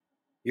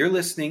You're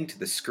listening to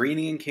the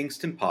Screening in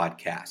Kingston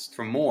podcast.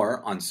 For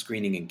more on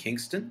Screening in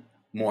Kingston,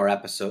 more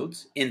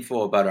episodes,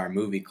 info about our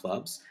movie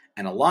clubs,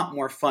 and a lot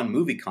more fun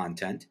movie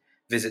content,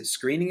 visit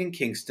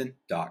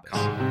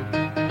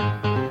screeninginkingston.com.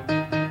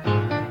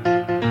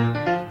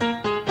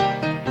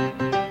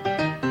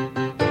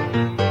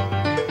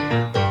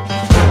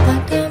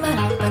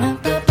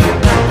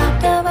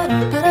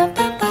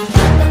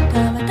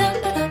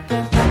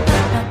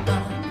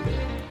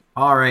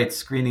 All right,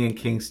 Screening in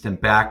Kingston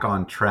back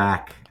on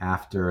track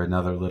after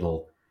another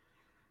little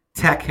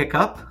tech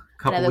hiccup a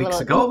couple weeks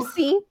ago.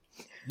 Oopsie.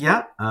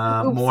 Yeah,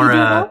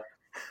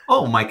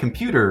 my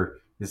computer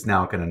is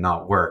now going to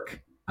not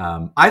work.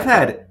 For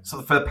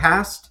the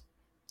past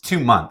 2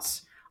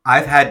 months,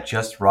 I've had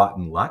just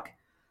rotten luck.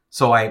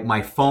 So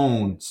my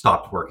phone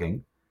stopped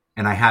working,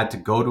 and I had to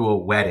go to a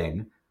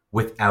wedding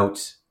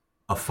without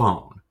a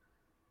phone.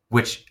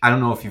 Which I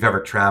don't know if you've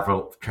ever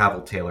traveled,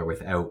 Taylor,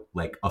 without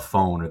like a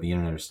phone or the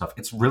internet or stuff.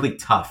 It's really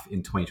tough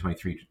in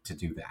 2023 to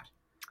do that.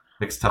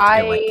 It's tough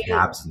to get like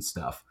cabs and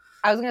stuff.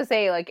 I was gonna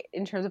say, like,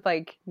 in terms of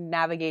like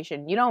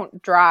navigation, you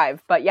don't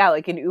drive, but yeah,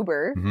 like in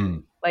Uber,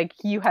 like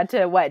you had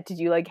to did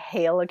you like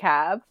hail a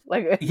cab?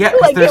 Like yeah,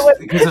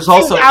 because there's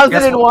also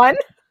 2001.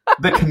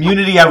 The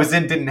community I was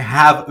in didn't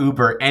have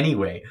Uber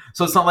anyway,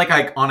 so it's not like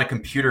I on a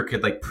computer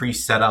could like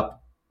pre-set up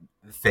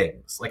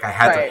things. Like I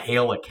had to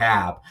hail a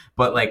cab,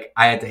 but like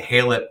I had to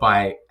hail it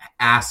by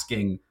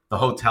asking the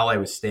hotel I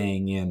was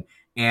staying in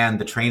and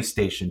the train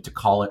station to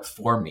call it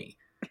for me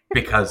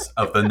because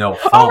of the no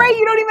phone. Oh right,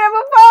 you don't even have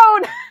a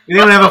phone. You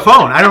don't have a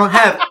phone. I don't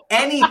have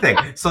anything.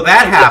 So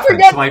that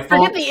happened. So my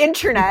phone. Forget the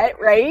internet,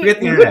 right?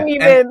 Forget the internet.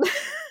 Even...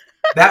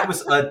 that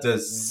was a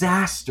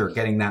disaster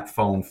getting that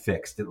phone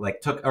fixed. It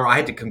I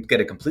had to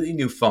get a completely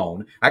new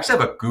phone. I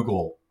actually have a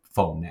Google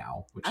phone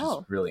now, which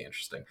is really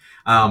interesting.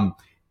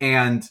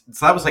 And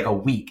so that was like a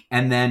week.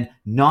 And then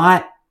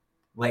not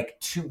like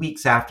 2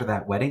 weeks after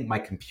that wedding, my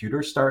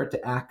computer started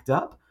to act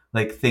up.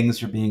 Like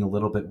things were being a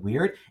little bit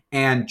weird.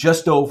 And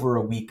just over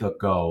a week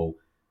ago,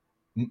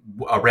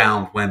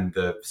 around when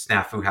the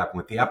snafu happened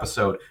with the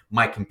episode,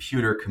 my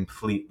computer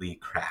completely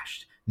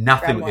crashed.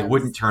 Nothing, it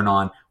wouldn't turn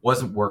on,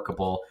 wasn't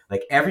workable.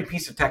 Like every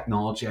piece of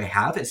technology I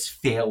have is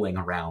failing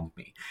around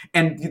me.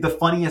 And the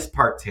funniest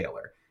part,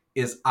 Taylor,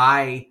 is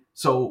I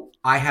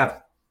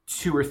have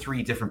 2 or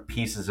 3 different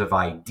pieces of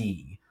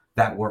ID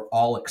that were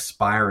all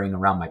expiring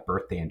around my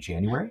birthday in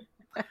January.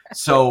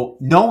 So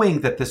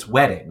knowing that this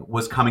wedding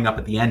was coming up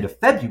at the end of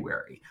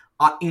February,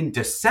 in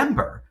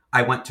December,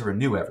 I went to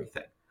renew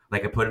everything.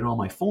 Like I put in all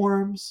my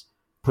forms,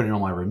 put in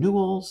all my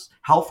renewals,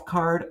 health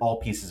card,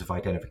 all pieces of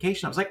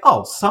identification. I was like,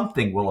 oh,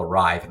 something will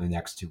arrive in the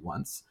next 2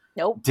 months.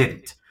 Nope.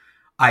 Didn't.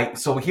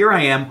 So here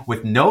I am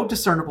with no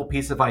discernible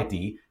piece of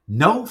ID,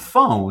 no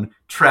phone,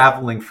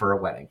 traveling for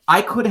a wedding.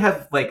 I could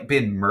have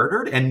been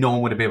murdered and no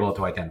one would have been able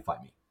to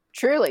identify me.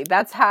 Truly,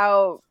 that's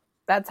how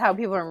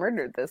people are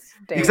murdered this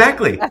day.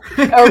 Exactly.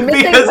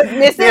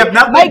 Missing.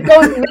 Mike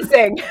goes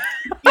missing.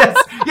 Yes,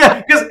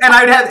 yeah.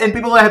 And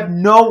people have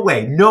no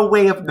way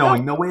of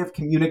knowing, no way of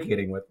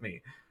communicating with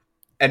me,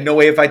 and no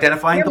way of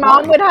identifying. Your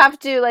mom would have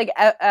to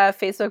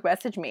Facebook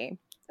message me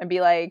and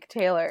be like,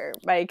 Taylor,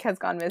 Mike has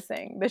gone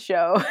missing. The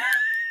show.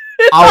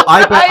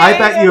 I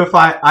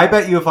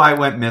bet you if I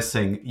went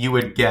missing, you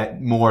would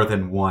get more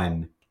than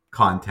one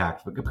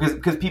contact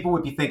because people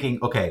would be thinking,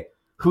 okay,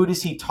 who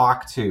does he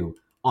talk to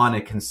on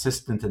a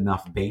consistent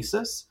enough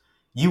basis?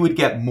 You would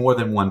get more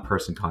than one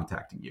person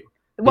contacting you.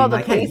 Well,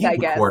 the police, I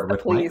guess. And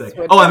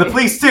the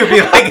police too.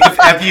 Be like,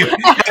 have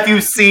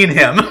you seen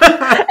him? And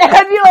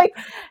I'd be like,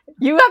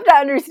 you have to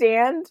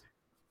understand.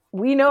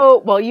 You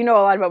know a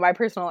lot about my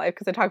personal life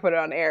because I talk about it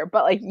on air,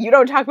 but you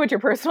don't talk about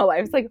your personal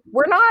life. It's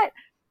we're not.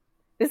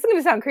 This is going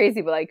to sound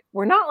crazy, but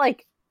we're not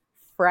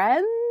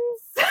friends.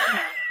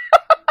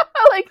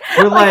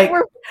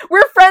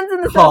 we're friends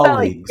in the sense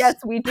that yes,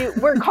 we do.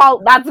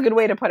 That's a good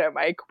way to put it,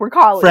 Mike. We're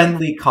colleagues.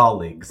 Friendly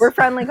colleagues. We're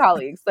friendly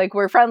colleagues.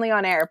 We're friendly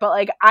on air.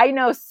 But I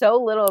know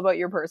so little about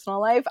your personal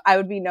life. I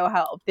would be no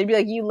help. They'd be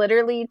like, you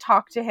literally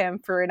talk to him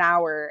for an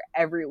hour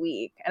every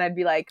week. And I'd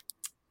be like,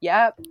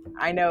 yep,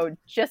 I know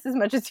just as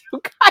much as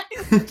you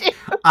guys do.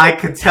 I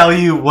could tell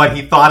you what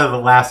he thought of the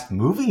last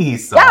movie he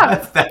saw,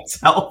 if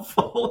that's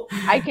helpful.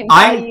 I can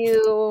tell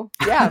you,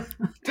 yeah.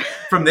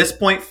 From this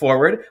point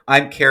forward,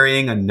 I'm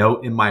carrying a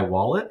note in my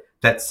wallet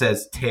that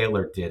says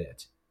Taylor did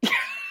it.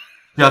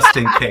 Just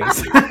in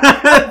case.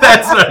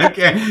 That's what I'm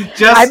carrying.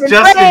 Just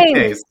in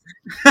case.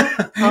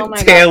 Oh my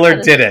Taylor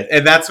God. Did it.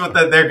 And that's what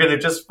they're going to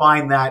just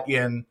find that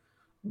in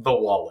the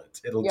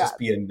wallet. It'll just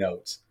be a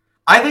note.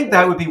 I think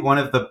that would be one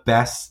of the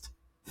best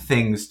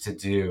things to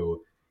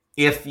do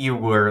if you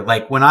were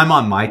when I'm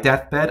on my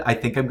deathbed. I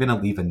think I'm going to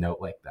leave a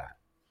note like that,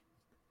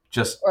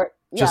 just for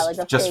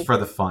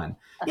the fun.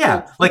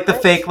 The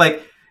fake.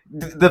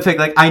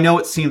 I know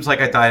it seems like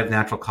I died of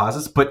natural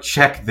causes, but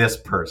check this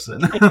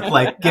person.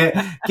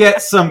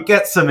 get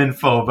some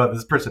info about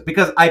this person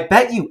because I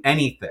bet you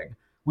anything.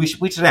 We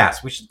should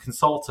ask. We should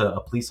consult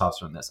a police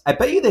officer on this. I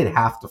bet you they'd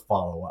have to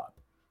follow up.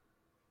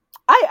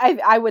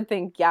 I would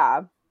think,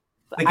 yeah.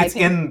 Like, it's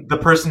in the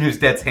person who's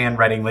dead's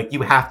handwriting. Like,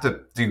 you have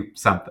to do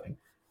something.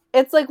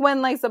 It's like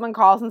when, like, someone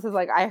calls and says,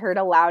 like, I heard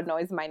a loud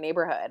noise in my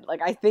neighborhood.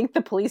 Like, I think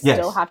the police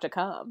still have to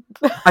come.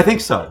 I think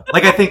so.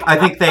 Like, I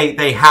think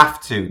they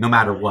have to, no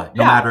matter what.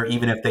 No matter,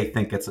 even if they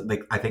think it's,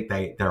 like, I think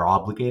they're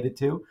obligated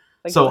to.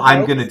 Like, so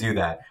I'm going to do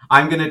that.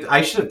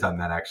 I should have done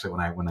that, actually,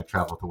 when I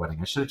traveled to the wedding.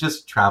 I should have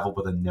just traveled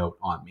with a note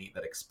on me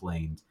that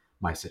explained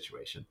my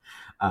situation.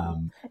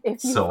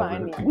 If you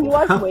find me. We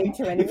watch way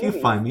too many movies. If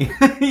you find me.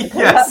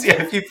 Yes,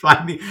 if you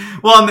find me.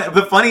 Well,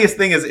 the funniest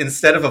thing is,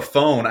 instead of a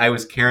phone, I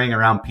was carrying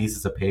around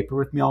pieces of paper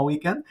with me all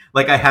weekend.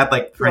 Like, I had,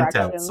 like,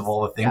 printouts of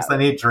all the things that I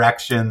need,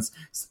 directions,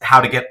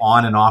 how to get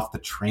on and off the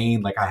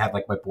train. Like, I had,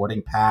 like, my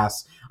boarding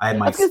pass. I had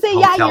my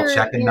hotel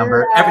check-in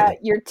number. Everything.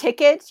 Your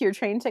ticket, your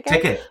train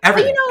ticket.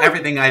 Everything.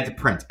 Everything I had to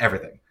print.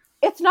 Everything.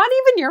 It's not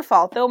even your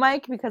fault, though,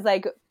 Mike, because,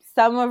 like,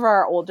 some of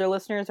our older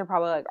listeners are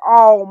probably like,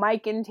 oh,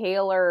 Mike and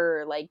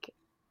Taylor, like,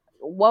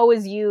 woe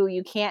is you.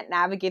 You can't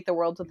navigate the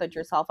world without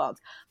your cell phones.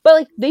 But,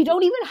 like, they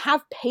don't even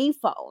have pay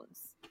phones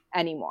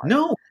anymore.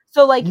 No.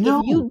 So, like,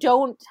 if you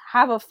don't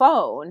have a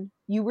phone,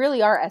 you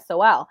really are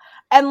SOL.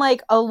 And,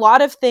 like, a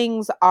lot of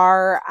things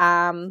are,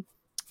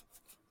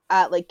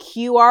 like,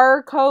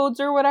 QR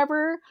codes or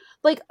whatever.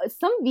 Like,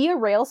 some Via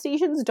Rail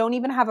stations don't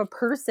even have a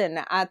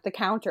person at the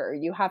counter.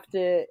 You have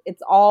to,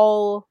 it's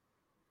all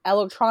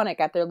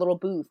electronic at their little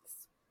booths.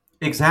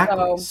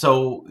 Exactly.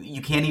 So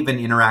you can't even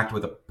interact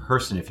with a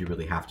person if you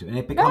really have to. And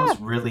it becomes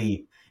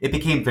it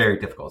became very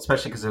difficult,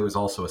 especially because it was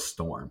also a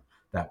storm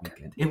that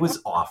weekend. It was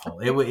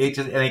awful. It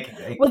just,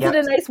 and was it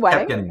a nice wedding?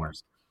 Kept getting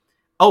worse.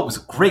 Oh, it was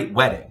a great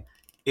wedding.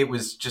 It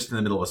was just in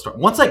the middle of a storm.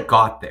 Once I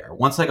got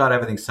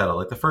everything settled,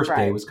 like, the first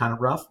day was kind of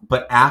rough,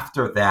 but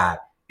after that,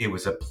 it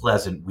was a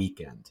pleasant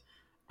weekend.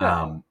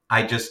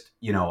 I just,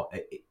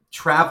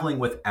 traveling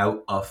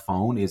without a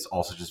phone is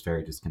also just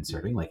very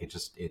disconcerting. Like, it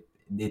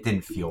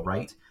didn't feel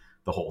right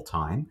the whole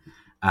time.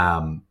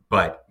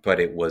 But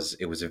it was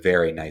a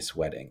very nice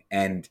wedding.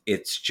 And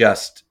it's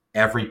just,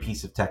 every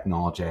piece of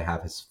technology I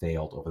have has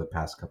failed over the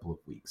past couple of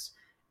weeks.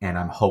 And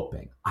I'm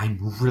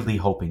really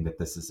hoping that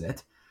this is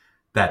it.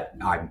 That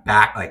I'm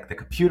back, like, the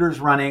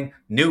computer's running,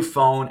 new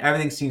phone,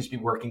 everything seems to be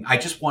working. I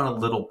just want a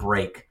little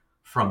break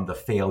from the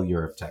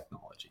failure of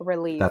technology.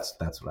 Relief.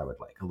 That's what I would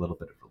like, a little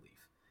bit of relief.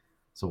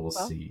 So we'll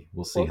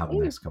see how the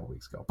next couple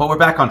weeks go. But we're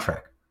back on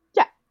track.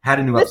 Yeah. Had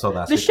a new episode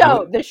last week.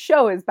 The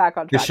show is back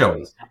on track. The show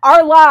is.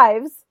 Our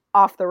lives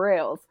off the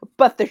rails,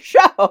 but the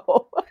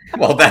show.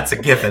 Well, that's a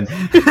given.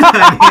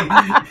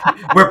 I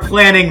mean, we're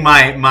planning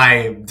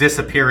my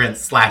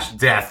disappearance /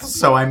 death.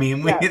 So, I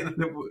mean,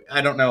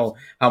 I don't know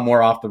how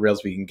more off the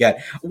rails we can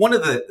get. One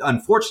of the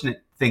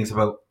unfortunate things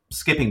about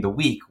skipping the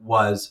week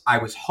was, I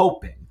was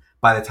hoping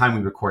by the time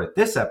we recorded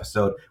this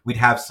episode, we'd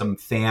have some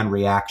fan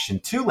reaction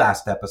to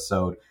last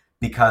episode,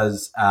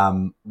 because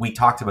we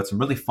talked about some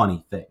really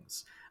funny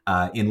things.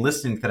 In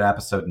listening to that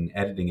episode and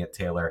editing it,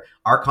 Taylor,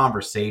 our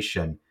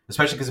conversation,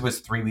 especially because it was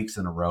 3 weeks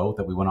in a row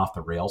that we went off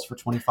the rails for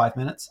 25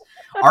 minutes,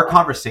 our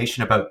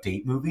conversation about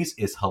date movies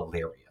is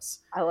hilarious.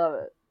 I love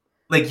it.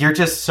 Like, you're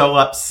just so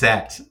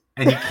upset,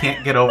 and you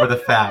can't get over the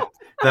fact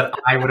that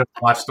I would have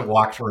watched A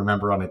Walk to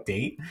Remember on a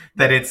date.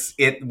 That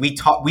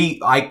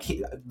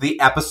the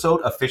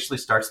episode officially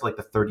starts at, like,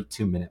 the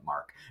 32-minute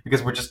mark,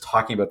 because we're just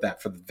talking about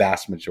that for the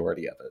vast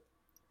majority of it.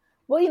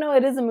 Well,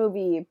 it is a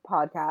movie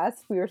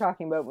podcast. We were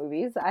talking about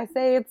movies. I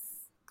say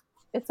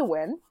it's a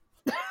win.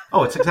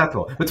 Oh, it's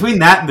acceptable. Between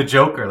that and The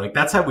Joker, like,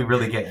 that's how we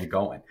really get you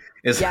going.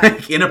 Is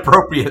like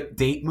inappropriate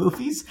date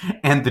movies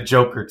and The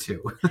Joker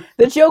 2.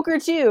 The Joker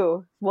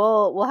 2.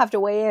 We'll have to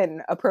weigh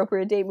in,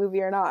 appropriate date movie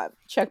or not.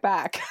 Check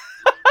back.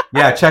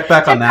 Yeah, check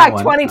back on that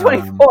one.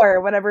 2024,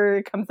 whenever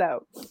it comes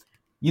out.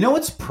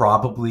 It's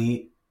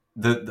probably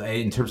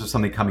in terms of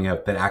something coming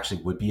out that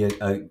actually would be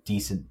a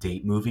decent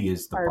date movie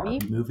is the Barbie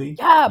movie.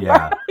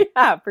 Yeah,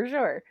 for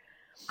sure.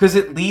 Because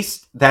at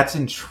least that's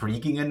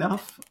intriguing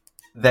enough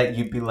that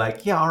you'd be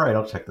like, yeah, all right,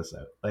 I'll check this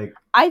out. Like,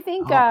 I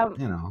think I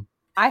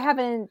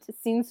haven't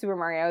seen Super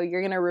Mario.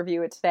 You're gonna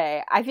review it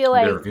today. I feel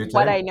like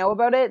what I know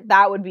about it,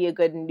 that would be a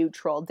good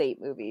neutral date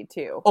movie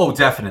too. Oh,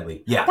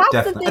 definitely. Yeah,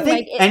 definitely. I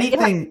think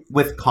anything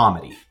with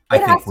comedy,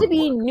 it has to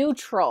be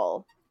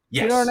neutral.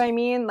 Yes. You know what I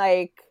mean?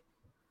 Like,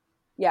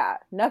 yeah,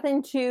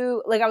 nothing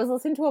too, like, I was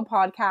listening to a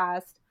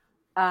podcast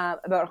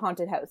about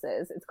haunted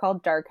houses. It's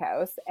called Dark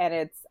House, and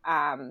it's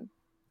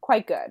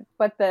quite good.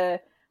 But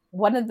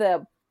one of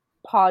the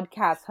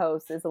podcast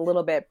hosts is a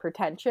little bit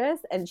pretentious,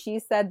 and she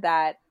said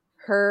that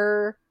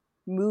her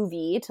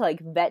movie to,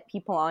 like, vet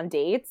people on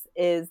dates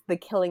is The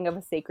Killing of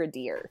a Sacred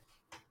Deer.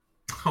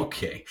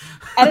 Okay.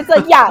 And it's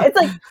like,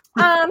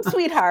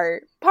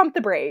 sweetheart, pump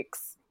the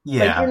brakes.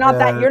 Yeah. Like,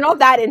 you're not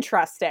that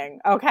interesting,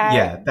 okay?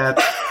 Yeah,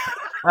 that's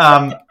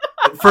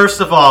first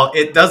of all,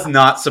 it does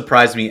not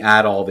surprise me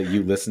at all that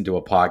you listen to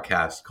a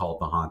podcast called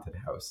The Haunted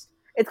House.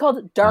 It's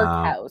called Dark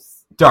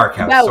House. Dark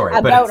House,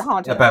 about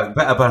haunted house.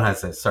 About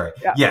haunted, sorry.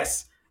 Yeah.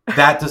 Yes,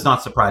 that does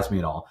not surprise me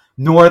at all.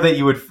 Nor that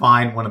you would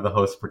find one of the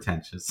hosts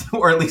pretentious,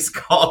 or at least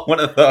call one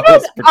of the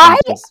hosts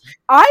pretentious.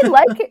 I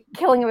like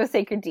Killing of a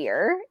Sacred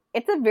Deer.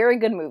 It's a very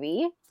good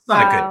movie. It's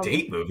not a good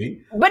date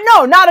movie. But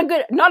no,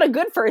 not a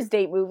good first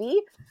date movie.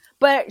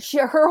 But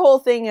her whole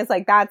thing is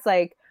like, that's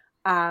like,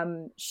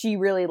 she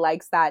really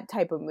likes that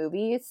type of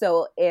movie.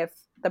 So if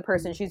the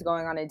person she's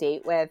going on a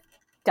date with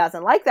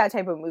doesn't like that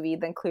type of movie,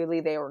 then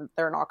clearly they're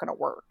not going to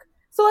work.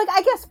 So like,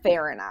 I guess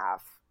fair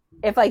enough.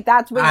 If like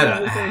that's what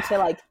you're using to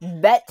like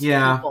vet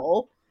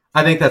people.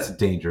 I think that's a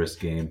dangerous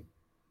game.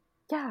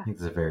 Yeah. I think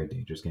it's a very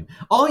dangerous game.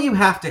 All you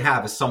have to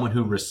have is someone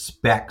who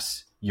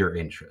respects your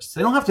interests.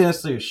 They don't have to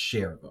necessarily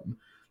share them.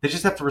 They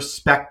just have to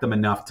respect them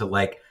enough to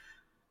like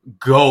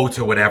go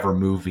to whatever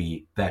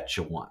movie that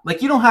you want.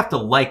 Like, you don't have to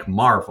like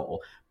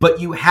Marvel,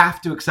 but you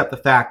have to accept the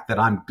fact that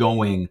I'm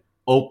going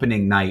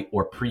opening night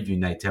or preview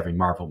night to every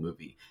Marvel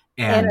movie.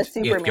 And a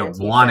Superman if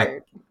you want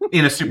it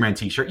in a Superman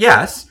t-shirt,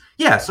 yes,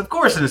 of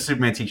course, in a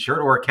Superman t-shirt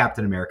or a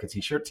Captain America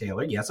t-shirt,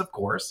 Taylor, yes, of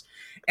course.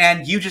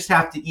 And you just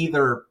have to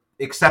either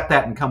accept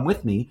that and come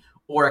with me,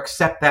 or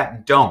accept that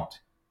and don't.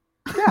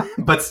 Yeah.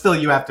 But still,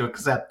 you have to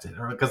accept it,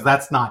 because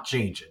that's not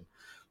changing.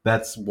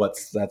 That's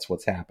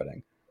what's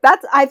happening.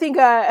 I think,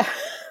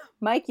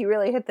 Mike, you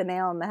really hit the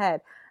nail on the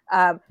head.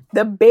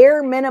 The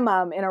bare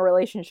minimum in a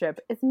relationship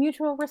is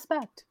mutual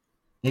respect.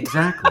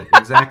 Exactly.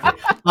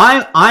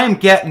 I'm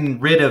getting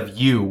rid of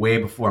you way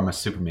before my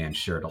Superman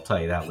shirt. I'll tell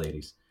you that,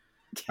 ladies.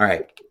 All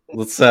right,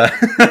 let's get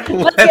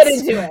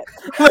into it.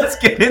 Let's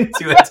get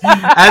into it.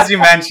 As you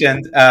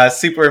mentioned,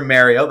 Super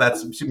Mario.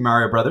 That's Super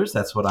Mario Brothers.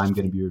 That's what I'm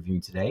going to be reviewing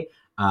today.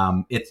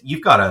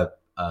 You've got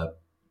a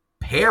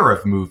pair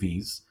of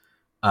movies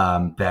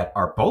that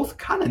are both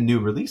kind of new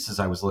releases.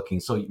 I was looking.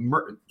 So,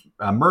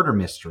 Murder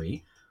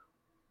Mystery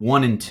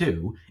 1 and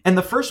 2, and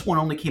the first one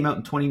only came out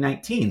in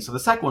 2019. So the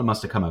second one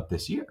must have come out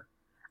this year.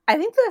 I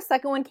think the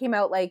second one came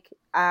out like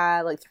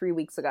 3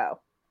 weeks ago.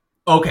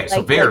 Okay,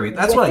 so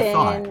that's what I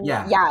thought.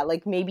 Yeah,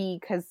 like maybe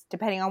because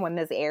depending on when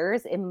this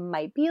airs, it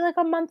might be like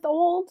a month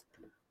old,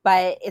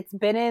 but it's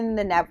been in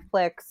the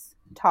Netflix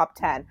top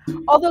 10.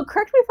 Although,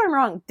 correct me if I'm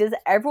wrong, does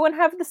everyone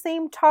have the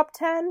same top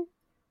 10?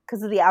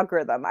 Because of the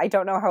algorithm, I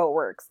don't know how it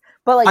works.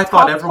 But like, I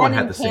thought everyone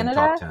had the same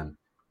top 10.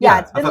 Yeah,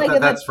 it's been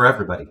that's for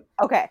everybody.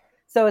 Okay.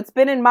 So it's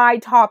been in my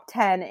top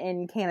 10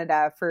 in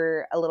Canada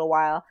for a little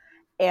while.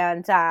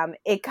 And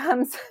it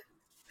comes...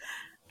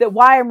 that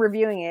why I'm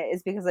reviewing it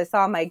is because I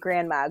saw my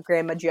Grandma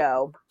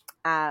Jo,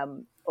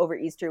 over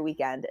Easter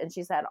weekend. And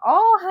she said,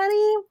 "Oh,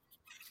 honey,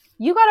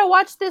 you got to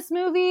watch this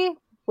movie."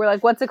 We're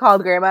like, "What's it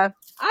called, Grandma?"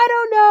 "I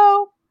don't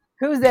know."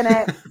 "Who's in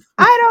it?"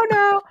 "I don't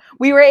know."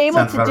 We were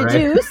able to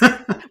deduce.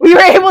 We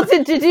were able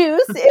to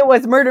deduce it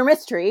was Murder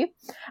Mystery.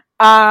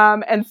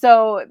 And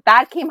so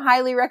that came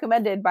highly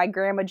recommended by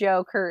Grandma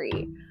Jo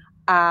Curry.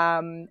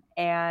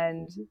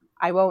 And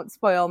I won't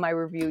spoil my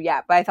review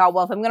yet, but I thought,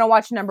 well, if I'm going to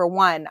watch number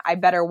 1, I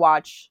better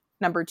watch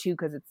number 2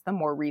 because it's the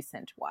more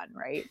recent one,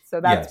 right?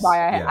 So that's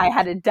why I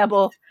had a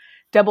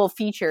double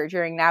feature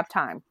during nap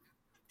time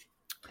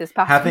this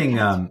past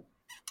weekend.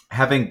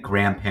 Having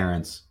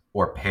grandparents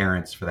or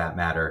parents, for that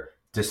matter,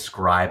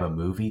 describe a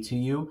movie to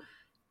you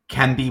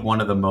can be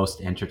one of the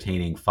most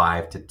entertaining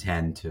 5 to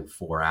 10 to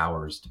 4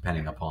 hours,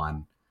 depending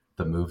upon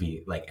the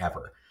movie, like,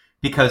 ever.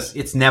 Because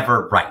it's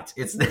never right.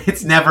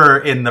 It's never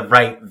in the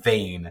right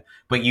vein.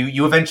 But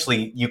you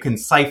eventually, you can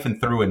siphon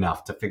through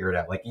enough to figure it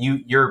out. Like,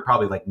 you're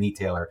probably like me,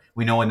 Taylor.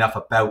 We know enough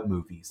about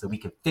movies that we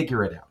can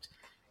figure it out.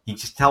 You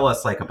just tell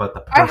us, like, about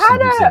the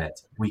person who's in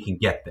it. We can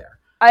get there.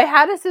 I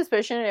had a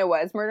suspicion it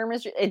was Murder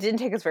Mystery. It didn't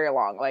take us very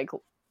long.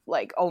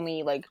 Like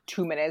only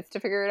 2 minutes to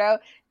figure it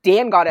out.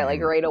 Dan got it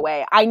right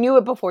away. I knew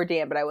it before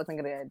Dan, but I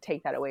wasn't going to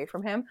take that away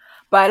from him.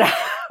 But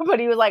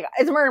he was like,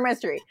 "It's a Murder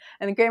Mystery."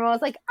 And the Grandma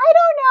was like, "I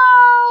don't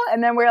know."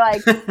 And then we're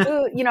like,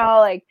 ooh,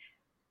 like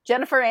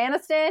Jennifer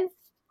Aniston,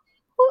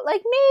 ooh,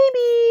 like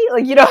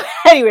maybe,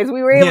 anyways,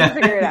 we were able to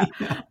figure it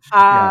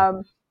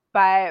out.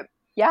 But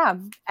yeah.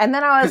 And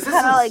then I was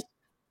kind of like,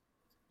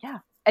 yeah.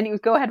 And he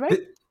was, go ahead, right?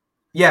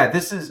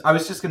 I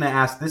was just going to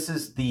ask, this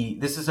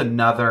is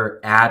another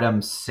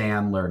Adam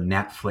Sandler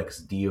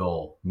Netflix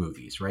deal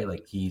movies, right?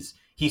 Like,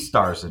 he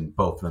stars in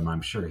both of them.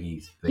 I'm sure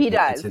he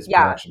does. It's his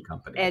production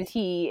company. And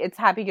it's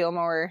Happy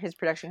Gilmore, his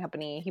production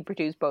company. He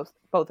produced both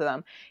of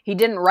them. He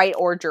didn't write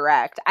or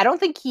direct. I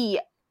don't know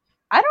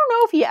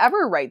if he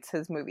ever writes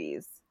his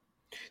movies.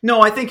 No,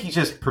 I think he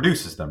just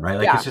produces them, right?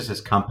 Like, it's just his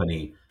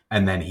company,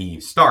 and then he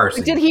stars.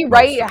 Did he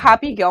write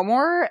Happy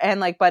Gilmore and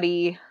like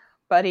Buddy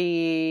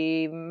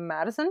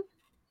Madison?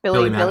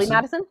 Billy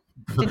Madison?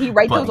 Did he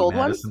write those old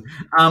Madison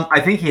ones? I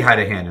think he had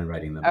a hand in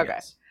writing them. Okay.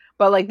 Yes.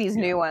 But like these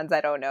new ones,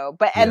 I don't know.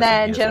 But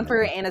then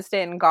Jennifer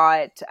Aniston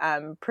got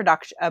a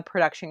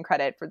production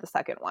credit for the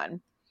second one.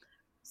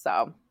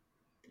 So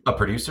a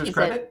producer's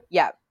credit?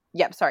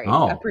 Sorry,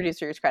 a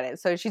producer's credit.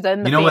 So she's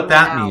in the. You know what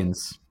that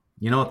means?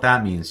 You know what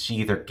that means? She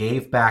either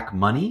gave back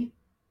money,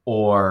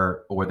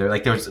 or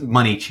there's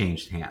money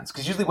changed hands.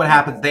 Because usually what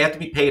happens, they have to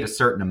be paid a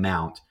certain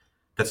amount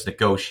that's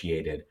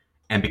negotiated.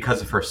 And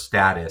because of her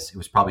status, it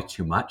was probably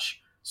too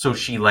much. So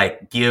she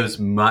gives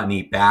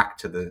money back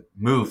to the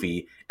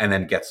movie and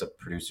then gets a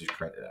producer's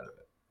credit out of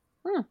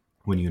it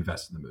when you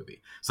invest in the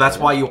movie. So that's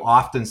why you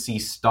often see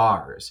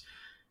stars,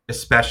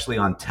 especially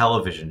on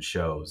television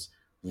shows,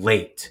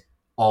 late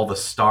all the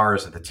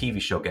stars of the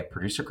TV show get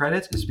producer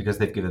credits is because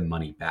they've given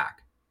money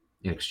back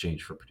in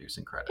exchange for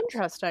producing credits.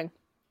 Interesting.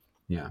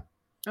 Yeah.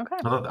 Okay.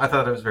 I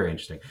thought it was very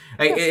interesting.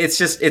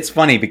 It's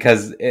funny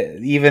because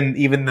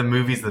even the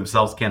movies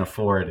themselves can't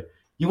afford.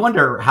 You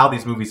wonder how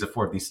these movies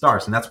afford these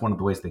stars, and that's one of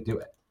the ways they do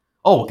it.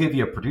 Oh, we'll give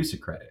you a producer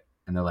credit,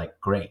 and they're like,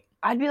 great.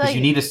 I'd be because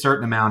you need a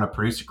certain amount of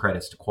producer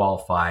credits to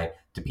qualify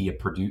to be a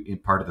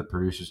part of the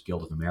Producers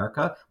Guild of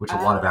America, which a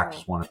lot of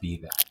actors want to be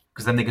that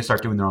because then they can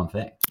start doing their own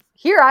thing.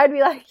 Here I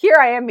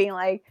am being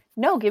like,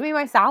 no, give me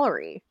my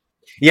salary.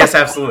 Yes,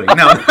 absolutely.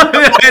 No,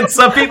 and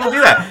some people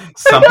do that.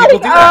 Some people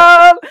do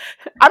that.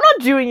 I'm not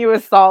doing you a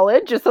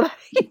solid just so that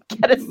I can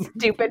get a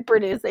stupid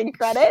producing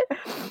credit.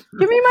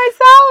 Give me my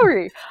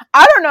salary.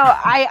 I don't know.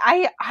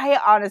 I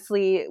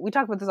honestly, we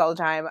talk about this all the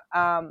time.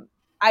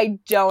 I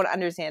don't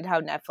understand how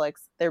Netflix,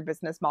 their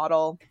business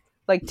model,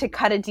 like to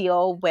cut a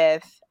deal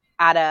with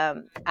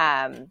Adam.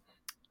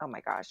 Oh my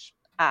gosh,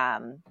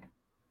 Adam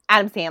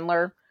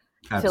Sandler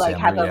to like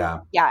have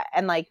them,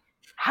 and like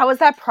how is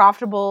that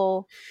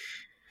profitable?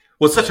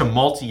 Well, it's such a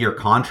multi-year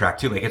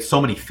contract too. Like it's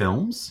so many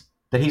films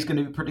that he's going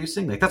to be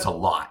producing. Like that's a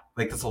lot.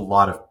 Like that's a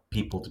lot of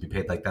people to be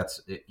paid. Like that's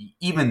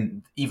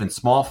even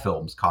small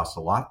films cost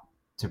a lot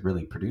to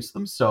really produce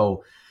them.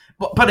 So,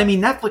 but I mean,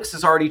 Netflix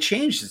has already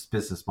changed its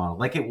business model.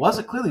 Like it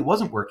clearly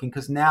wasn't working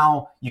because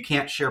now you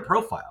can't share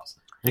profiles.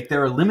 Like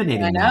they're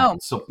eliminating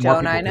that, so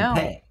more people can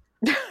pay.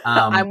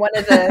 I'm one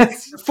of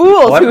the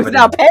fools who's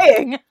now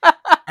paying.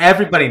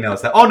 Everybody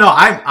knows that. Oh no,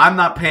 I'm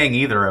not paying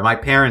either. My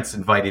parents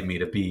invited me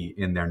to be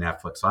in their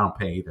Netflix, so I don't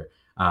pay either.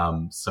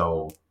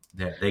 So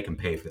they can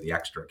pay for the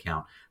extra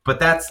account. But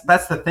that's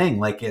the thing.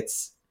 Like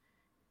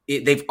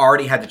they've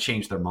already had to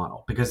change their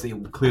model because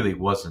it clearly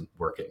wasn't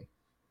working.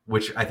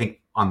 Which I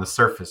think on the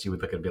surface you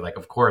would look at it and be like,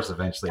 of course,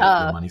 eventually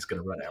the money's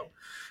going to run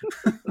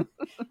out.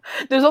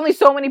 There's only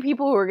so many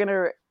people who are going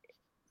to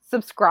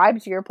subscribe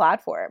to your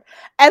platform.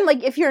 And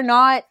like if you're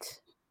not,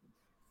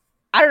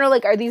 I don't know,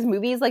 like are these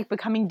movies like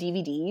becoming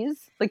DVDs?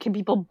 Like can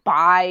people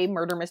buy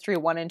Murder Mystery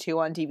 1 and 2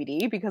 on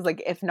DVD? Because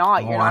like if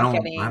not, you're not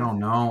getting... I don't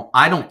know.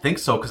 I don't think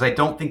so because I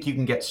don't think you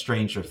can get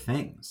Stranger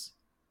Things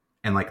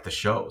and like the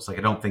shows. Like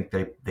I don't think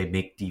they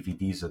make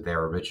DVDs of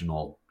their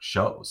original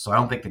shows. So I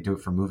don't think they do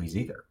it for movies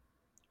either.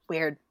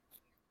 Weird.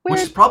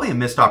 Which is probably a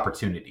missed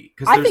opportunity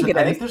because I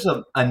think there's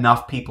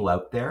enough people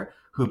out there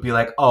who'd be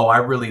like, oh, I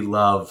really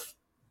love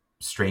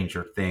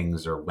Stranger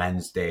Things or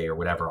Wednesday or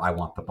whatever. I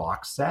want the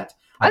box set.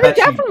 I bet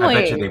you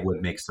they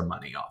would make some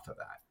money off of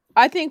that.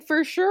 I think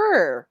for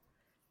sure.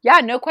 Yeah,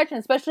 no question.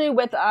 Especially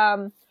with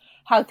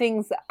how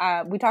things,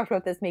 we talked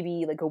about this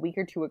maybe like a week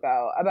or two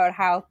ago about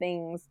how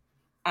things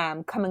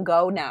come and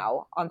go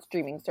now on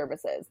streaming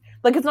services.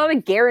 Like it's not a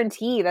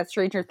guarantee that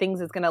Stranger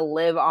Things is going to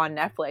live on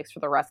Netflix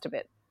for the rest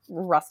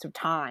of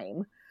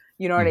time.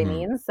 You know what I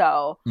mean?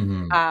 So,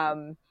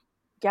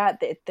 yeah,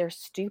 they're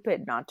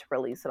stupid not to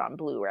release it on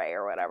Blu-ray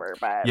or whatever.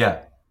 But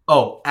yeah,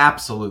 oh,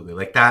 absolutely,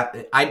 like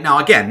that. Now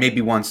again,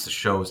 maybe once the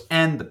shows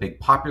end, the big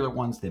popular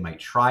ones, they might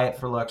try it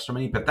for a little extra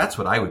money. But that's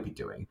what I would be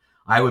doing.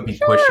 I would be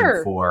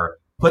pushing for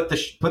put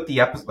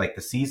the episode, like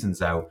the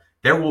seasons out.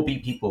 There will be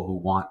people who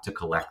want to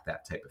collect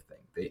that type of thing.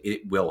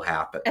 It will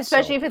happen,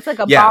 especially if it's like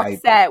a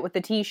box set with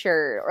a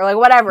T-shirt or like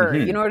whatever.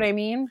 You know what I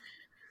mean?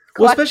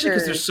 Well, especially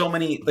because there's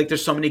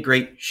so many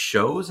great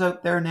shows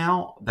out there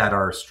now that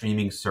are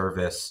streaming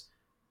service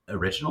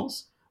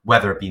originals,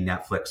 whether it be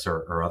Netflix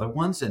or other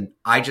ones. And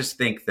I just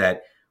think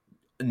that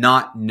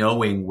not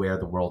knowing where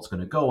the world's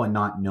going to go and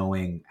not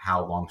knowing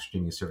how long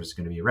streaming service is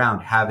going to be around,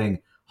 having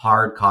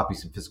hard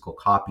copies and physical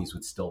copies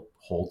would still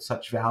hold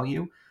such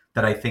value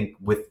that I think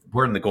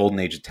we're in the golden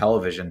age of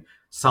television,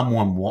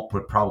 someone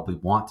would probably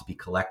want to be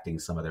collecting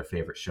some of their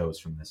favorite shows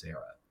from this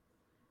era.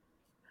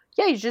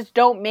 Yeah, you just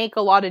don't make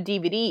a lot of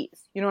DVDs.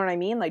 You know what I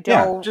mean? Like,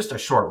 just a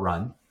short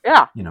run.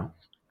 Yeah. You know.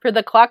 For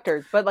the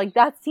collectors. But, like,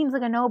 that seems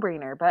like a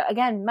no-brainer. But,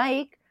 again,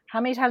 Mike,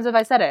 how many times have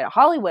I said it?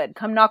 Hollywood,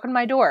 come knock on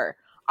my door.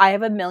 I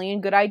have a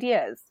million good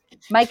ideas.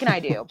 Mike and I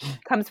do.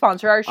 Come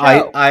sponsor our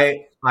show.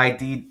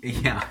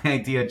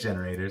 Idea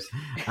generators.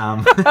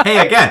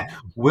 Hey, again,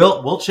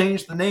 we'll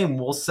change the name.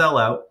 We'll sell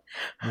out.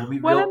 We'll be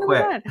real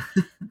quick.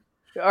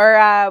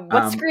 Or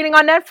what's screening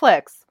on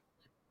Netflix?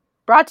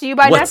 Brought to you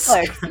by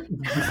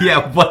Netflix.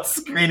 Yeah, what's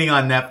screening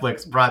on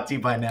Netflix? Brought to you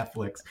by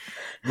Netflix.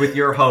 With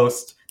your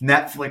host,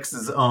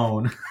 Netflix's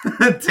own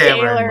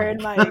Taylor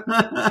and Mike.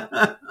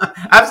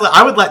 Absolutely.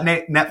 I would let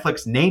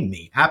Netflix name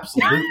me.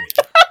 Absolutely.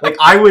 Like,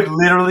 I would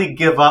literally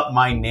give up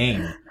my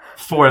name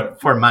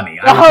for money.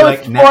 The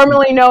host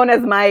formerly known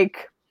as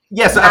Mike.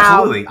 Yes,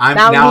 absolutely. I'm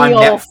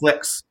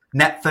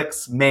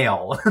Netflix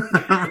male,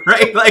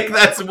 right? Like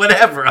that's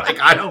whatever. Like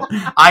I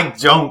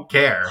don't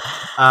care.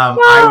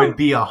 I would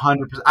be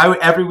 100%.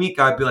 Every week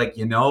I'd be like,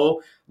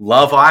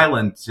 Love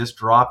Island just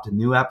dropped a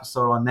new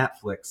episode on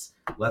Netflix.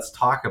 Let's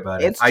talk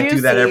about it. I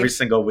do that every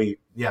single week.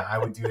 Yeah, I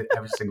would do it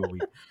every single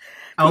week.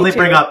 I only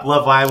bring up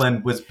Love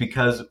Island was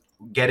because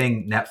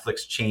getting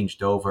Netflix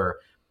changed over,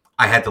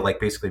 I had to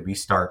basically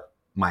restart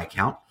my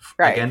account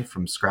again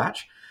from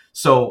scratch.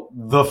 So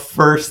the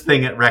first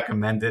thing it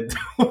recommended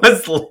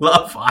was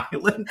Love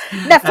Island.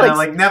 Netflix. And I'm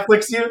like,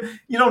 Netflix,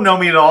 you don't know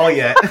me at all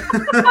yet.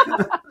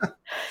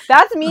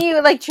 That's me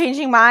like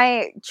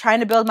trying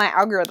to build my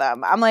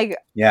algorithm. I'm like,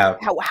 yeah,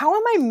 how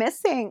am I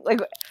missing?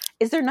 Like,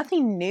 is there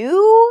nothing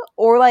new?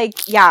 Or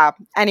like, yeah.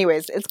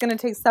 Anyways, it's going to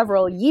take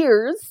several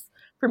years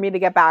for me to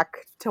get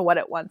back to what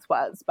it once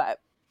was. But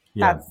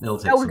it'll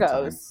take some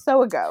time.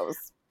 So it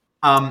goes.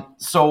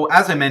 So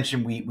as I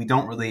mentioned, we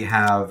don't really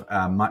have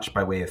much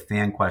by way of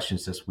fan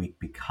questions this week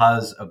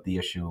because of the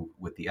issue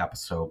with the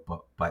episode.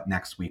 But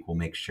next week we'll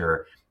make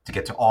sure to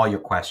get to all your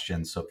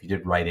questions. So if you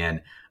did write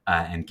in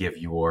and give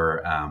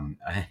your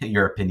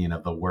opinion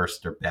of the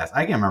worst or best,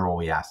 I can't remember what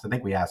we asked. I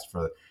think we asked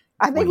for.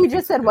 I think we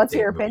just said, "What's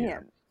your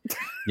opinion?"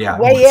 Yeah,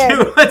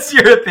 in. What's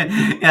your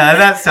opinion? Yeah,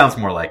 that sounds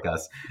more like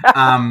us.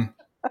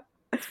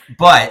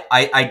 But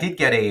I did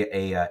get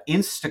a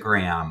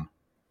Instagram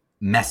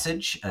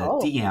message,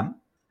 DM,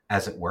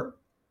 as it were,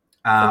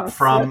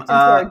 from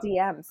our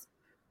DMs.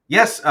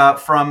 Yes,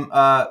 from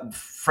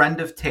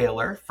friend of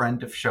Taylor,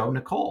 friend of show,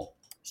 Nicole.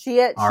 She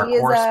is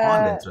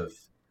correspondent of.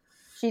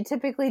 She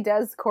typically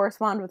does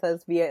correspond with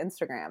us via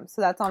Instagram,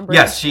 so that's on.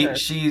 Yes,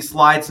 she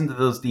slides into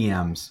those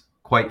DMs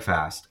quite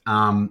fast.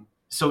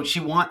 So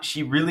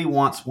she really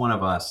wants one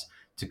of us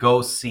to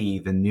go see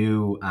the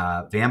new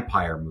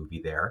vampire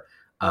movie there,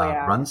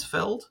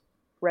 Renfield.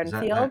 It's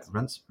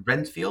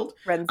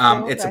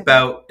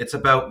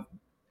about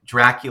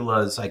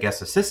Dracula's, I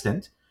guess,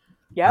 assistant.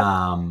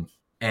 Yeah.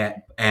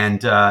 And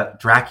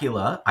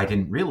Dracula, I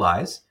didn't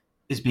realize,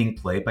 is being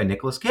played by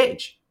Nicolas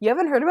Cage. You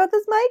haven't heard about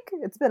this, Mike?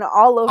 It's been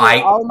all over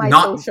all my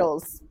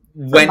socials.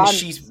 When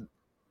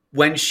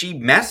she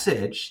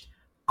messaged,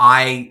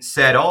 I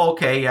said, "Oh,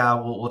 okay, yeah,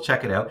 we'll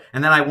check it out."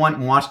 And then I went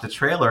and watched the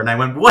trailer, and I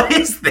went, "What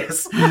is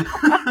this?"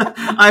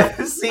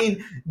 I've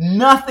seen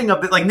nothing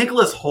of it. Like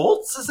Nicholas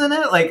Holtz is in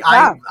it. Like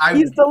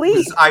he's the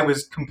lead. I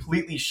was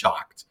completely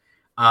shocked,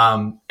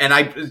 and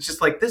I was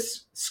just like,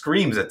 "This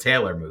screams a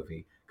Taylor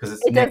movie." Because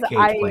it's Nick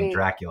Cage playing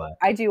Dracula.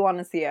 I do want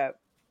to see it.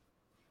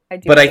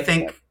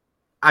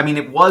 I mean,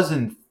 it was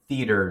in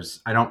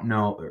theaters. I don't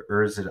know,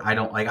 or is it? I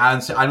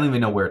don't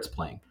even know where it's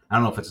playing. I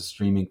don't know if it's a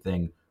streaming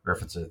thing or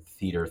if it's a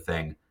theater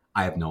thing.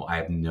 I have no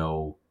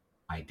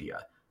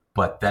idea.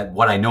 But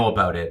what I know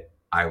about it,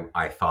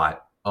 I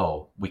thought,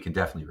 oh, we can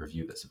definitely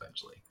review this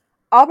eventually.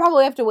 I'll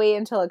probably have to wait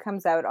until it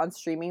comes out on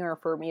streaming or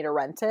for me to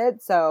rent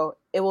it. So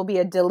it will be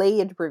a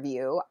delayed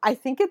review. I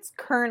think it's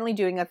currently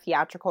doing a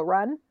theatrical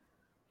run.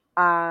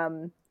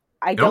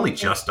 It only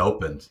just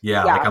opened.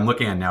 Yeah, like I'm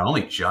looking at it now. It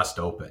only just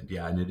opened.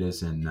 Yeah, and it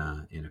is in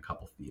a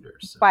couple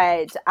theaters. So.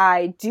 But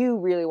I do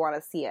really want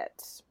to see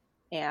it.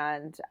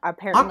 And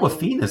apparently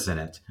Awkwafina's in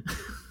it.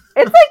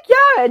 It's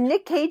like,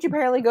 Nick Cage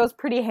apparently goes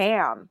pretty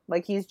ham.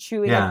 Like he's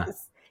chewing at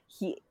this.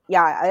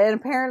 And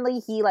apparently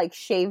he like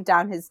shaved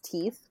down his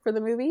teeth for the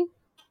movie.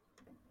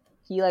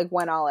 He like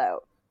went all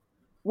out.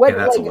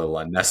 That's a little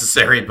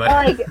unnecessary, but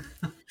like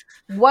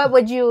what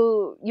would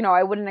you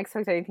I wouldn't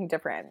expect anything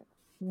different.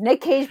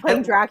 Nick Cage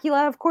playing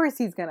Dracula, of course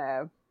he's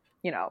gonna,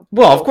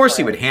 Well, of course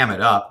he would ham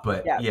it up,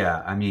 but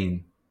I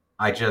mean,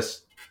 I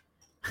just,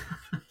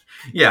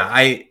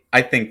 I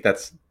think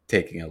that's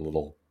taking a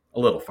little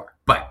far,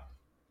 but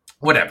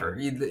whatever.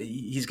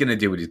 He's gonna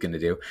do what he's gonna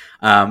do.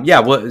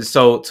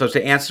 So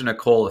to answer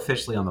Nicole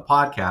officially on the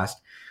podcast,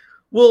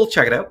 we'll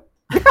check it out.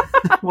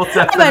 We'll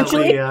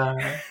definitely.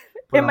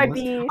 It might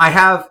be. I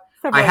have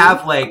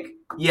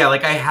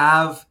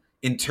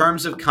in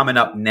terms of coming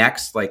up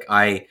next, like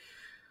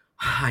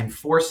I'm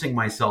forcing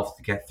myself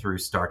to get through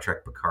Star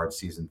Trek Picard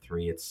Season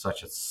 3. It's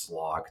such a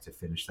slog to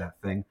finish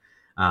that thing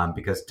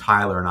because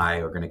Tyler and I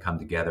are going to come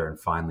together and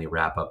finally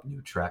wrap up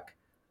New Trek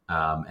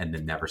and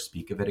then never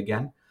speak of it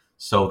again.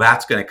 So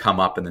that's going to come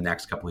up in the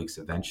next couple weeks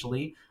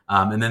eventually.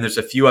 And then there's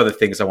a few other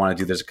things I want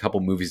to do. There's a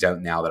couple movies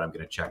out now that I'm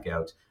going to check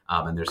out.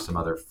 And there's some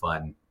other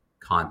fun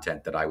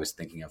content that I was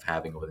thinking of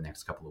having over the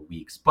next couple of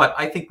weeks. But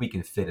I think we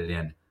can fit it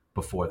in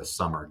before the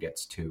summer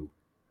gets too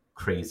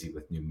crazy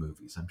with new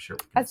movies. I'm sure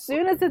as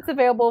soon as it's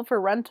available for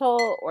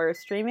rental or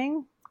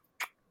streaming,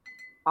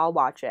 I'll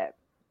watch it.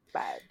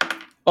 But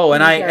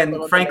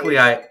frankly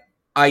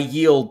I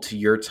yield to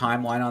your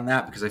timeline on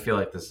that because I feel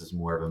like this is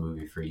more of a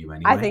movie for you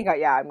anyway. I think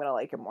I'm gonna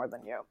like it more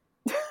than you.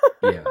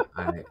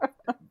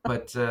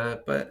 But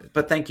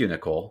thank you,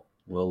 Nicole.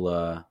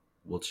 We'll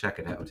check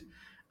it out.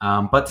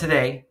 But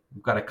today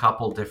we've got a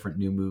couple different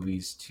new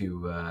movies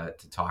to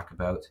talk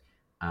about.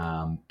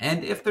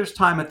 And if there's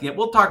time at the end,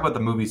 we'll talk about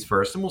the movies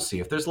first and we'll see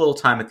if there's a little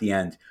time at the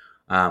end.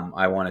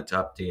 I wanted to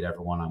update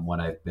everyone on what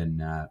I've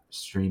been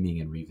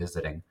streaming and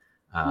revisiting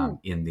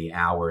in the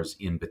hours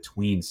in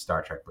between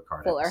Star Trek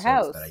Picard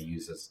episodes that I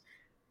use as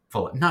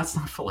Fuller. No, it's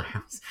not Fuller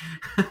House.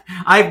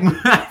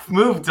 I've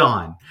moved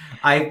on.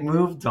 I've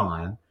moved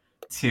on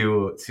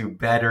to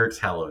better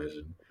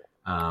television.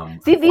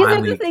 See, these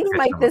are the things,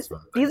 Mike.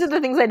 These are the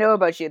things I know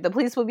about you. The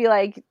police will be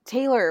like,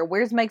 Taylor,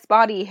 where's Mike's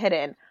body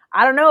hidden?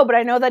 I don't know, but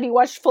I know that he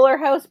watched Fuller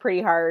House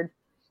pretty hard.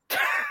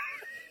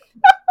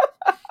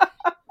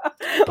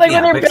 Like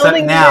when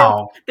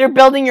they're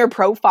building your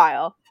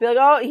profile. Be like,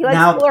 oh, he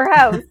likes Fuller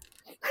House.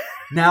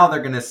 Now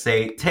they're gonna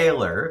say,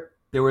 Taylor,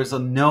 there was a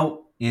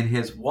note in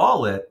his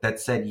wallet that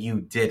said you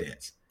did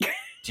it.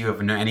 Do you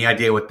have any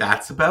idea what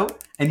that's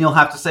about? And you'll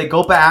have to say,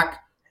 go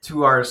back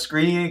to our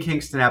Screening in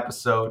Kingston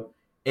episode,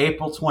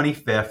 April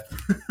 25th,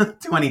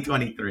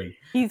 2023.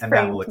 And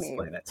that will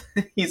explain it.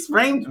 He's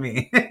framed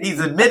me. He's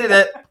admitted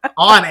it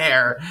on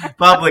air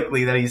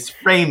publicly that he's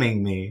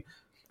framing me.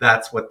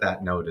 That's what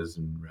that note is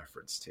in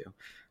reference to.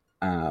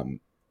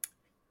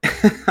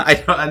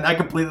 I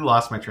completely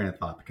lost my train of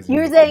thought because you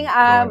were saying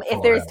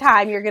if there's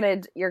time, you're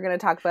gonna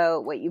talk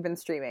about what you've been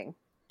streaming.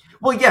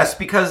 Well, yes,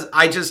 because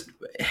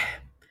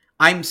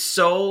I'm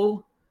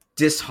so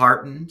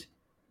disheartened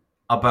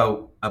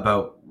about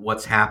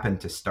what's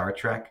happened to Star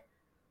Trek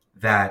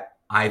that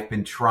I've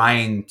been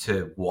trying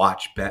to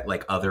watch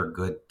other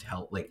good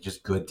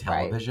good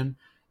television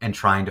and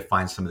trying to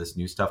find some of this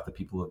new stuff that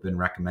people have been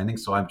recommending.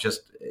 So I'm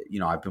just,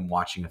 I've been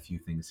watching a few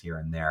things here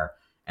and there,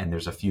 and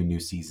there's a few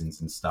new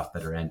seasons and stuff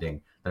that are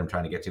ending that I'm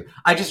trying to get to.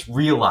 I just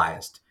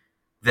realized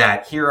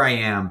that here I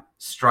am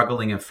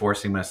struggling and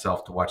forcing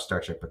myself to watch Star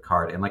Trek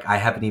Picard. And I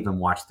haven't even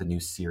watched the new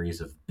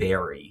series of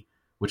Barry,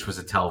 which was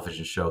a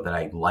television show that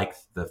I liked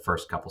the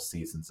first couple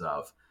seasons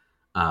of.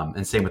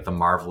 And same with The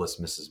Marvelous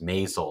Mrs.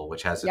 Maisel,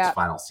 which has its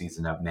final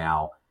season out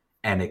now.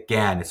 And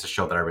again, it's a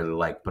show that I really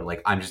like, but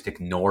I'm just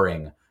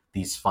ignoring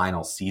these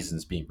final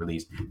seasons being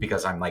released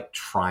because I'm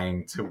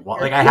trying to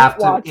I have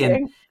to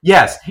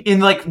in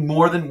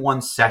more than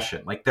one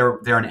session.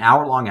 They're an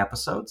hour-long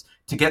episodes.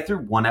 To get through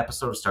one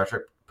episode of Star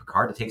Trek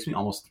Picard, it takes me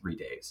almost 3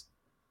 days.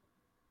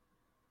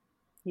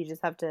 You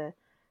just have to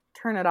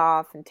turn it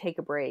off and take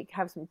a break,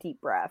 have some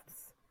deep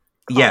breaths.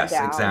 Yes,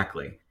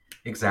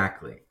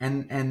 exactly.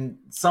 And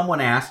someone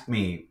asked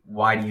me,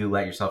 why do you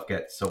let yourself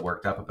get so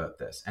worked up about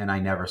this? And I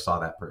never saw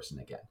that person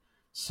again.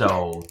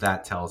 So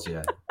that tells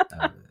you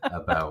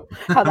about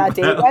how that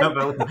date went.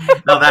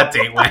 How that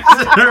date went.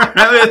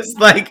 I was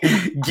like,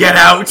 get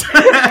out.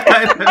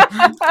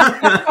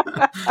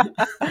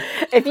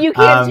 If you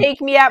can't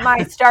take me at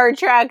my Star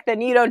Trek,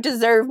 then you don't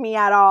deserve me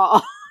at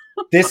all.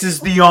 This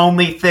is the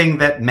only thing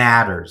that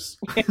matters.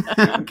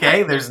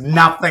 Okay? There's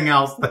nothing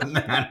else that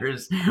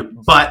matters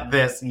but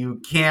this.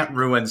 You can't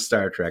ruin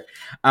Star Trek.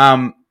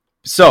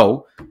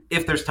 So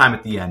if there's time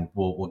at the end,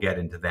 we'll get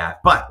into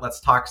that. But let's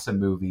talk some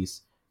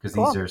movies, because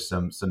these are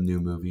some new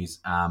movies.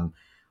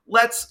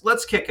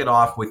 Let's kick it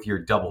off with your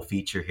double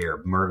feature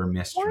here, murder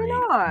mystery,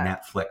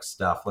 Netflix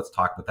stuff. Let's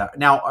talk about that.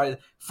 Now,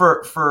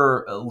 for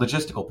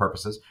logistical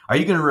purposes, are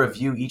you going to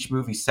review each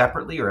movie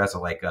separately or as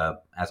a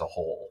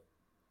whole?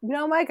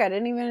 No, Mike, I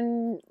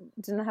didn't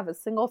have a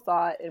single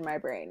thought in my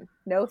brain.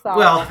 No thought.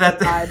 Well, that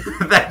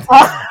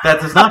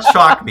does not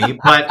shock me,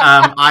 but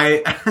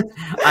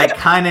I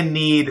kind of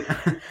need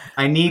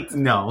to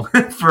know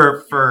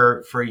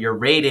for your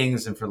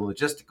ratings and for the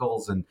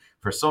logisticals and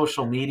for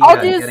social media. I'll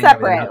do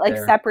separate.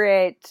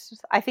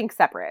 I think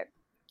separate.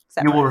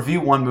 You will review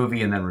one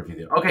movie and then review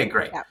the other. Okay,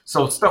 great. Yeah.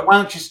 So why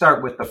don't you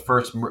start with the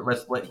first?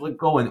 Let's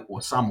go in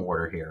some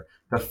order here.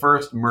 The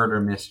first murder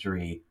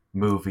mystery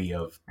movie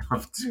of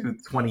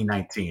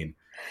 2019.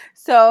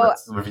 So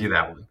let's review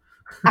that one.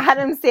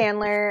 Adam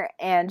Sandler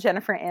and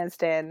Jennifer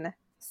Aniston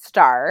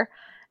star.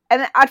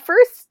 And at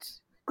first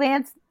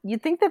glance,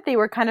 you'd think that they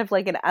were kind of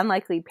like an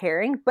unlikely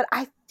pairing, but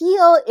I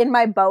feel in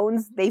my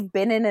bones they've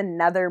been in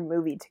another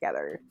movie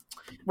together.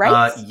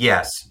 Right?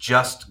 Yes,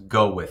 just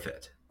go with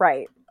it.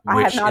 Right.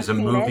 Which is a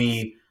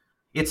movie.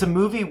 It's a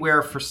movie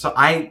where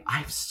I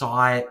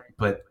saw it,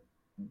 but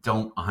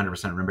don't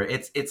 100% remember.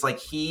 It's like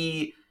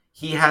he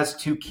has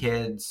 2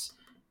 kids,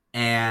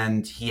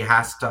 and he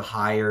has to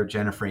hire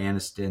Jennifer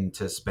Aniston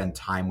to spend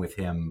time with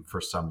him for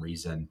some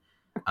reason.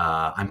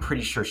 I'm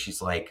pretty sure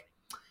she's like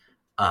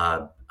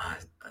a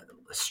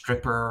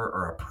stripper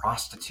or a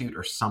prostitute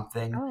or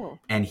something. Oh.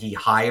 And he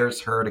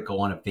hires her to go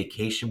on a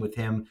vacation with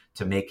him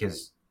to make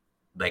his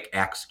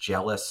ex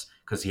jealous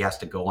because he has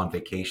to go on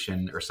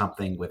vacation or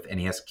something and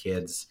he has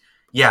kids.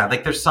 Yeah,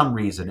 there's some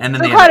reason. And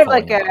then they kind of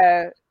like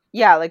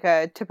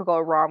a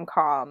typical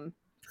rom-com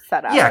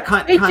setup. Yeah,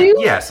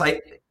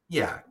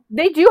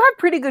 they do have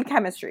pretty good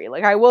chemistry.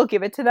 I will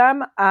give it to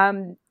them.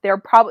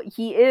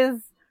 He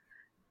is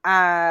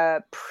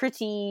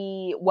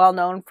pretty well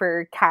known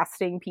for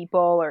casting people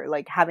or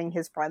having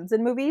his friends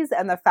in movies,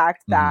 and the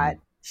fact that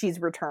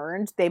she's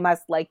returned, they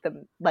must like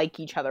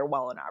each other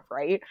well enough,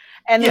 right?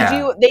 And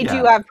they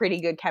do have pretty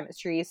good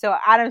chemistry. So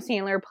Adam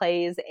Sandler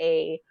plays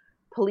a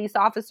police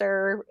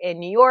officer in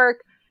New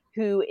York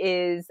who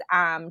is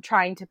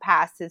trying to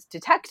pass his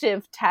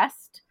detective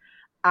test.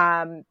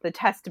 The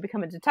test to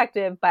become a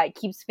detective, but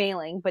keeps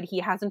failing. But he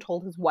hasn't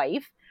told his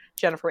wife,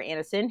 Jennifer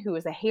Aniston, who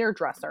is a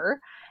hairdresser,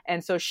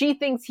 and so she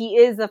thinks he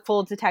is a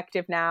full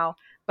detective now.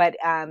 But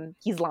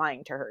he's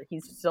lying to her.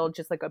 He's still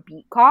just a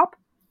beat cop.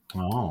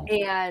 Oh.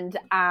 And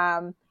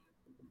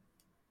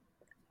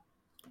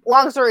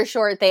long story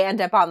short, they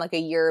end up on a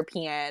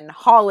European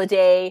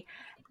holiday,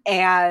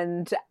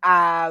 and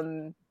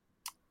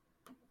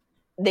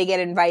they get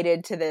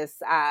invited to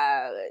this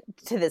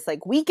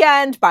like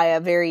weekend by a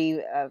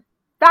very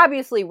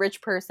fabulously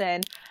rich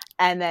person,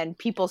 and then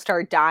people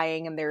start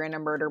dying and they're in a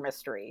murder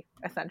mystery,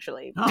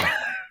 essentially. Oh.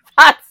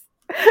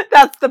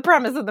 That's the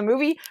premise of the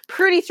movie.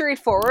 Pretty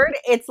straightforward.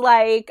 It's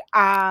like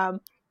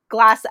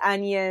Glass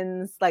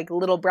Onion's like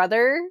Little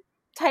Brother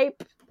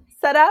type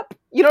setup.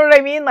 You know what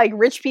I mean? Like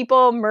rich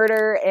people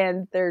murder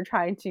and they're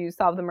trying to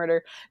solve the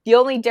murder. The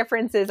only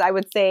difference is, I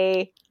would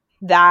say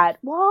that,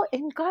 well,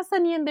 in Glass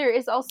Onion there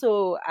is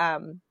also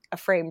a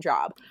frame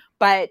job,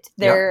 but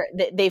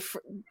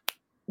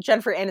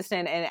Jennifer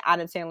Aniston and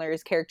Adam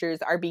Sandler's characters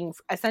are being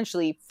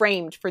essentially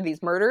framed for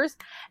these murders,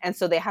 and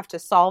so they have to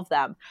solve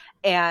them.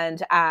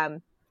 And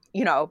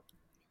you know,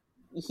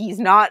 he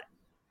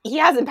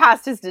hasn't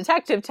passed his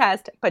detective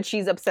test, but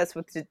she's obsessed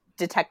with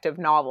detective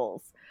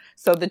novels.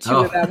 So the two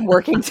of them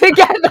working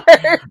together.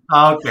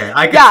 Okay,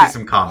 I can see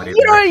some comedy.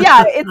 You know,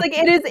 yeah, it's like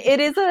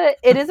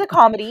it is a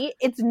comedy.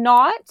 It's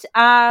not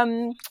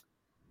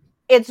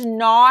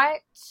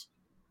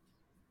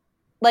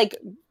like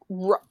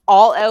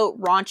all out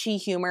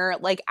raunchy humor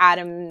like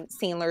Adam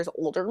Sandler's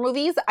older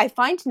movies. I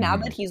find now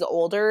that he's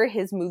older,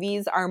 his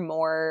movies are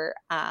more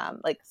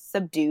like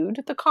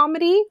subdued, the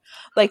comedy.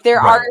 Like there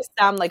are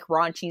some like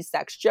raunchy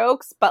sex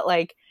jokes, but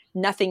like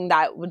nothing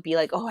that would be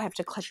like, oh, I have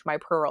to clutch my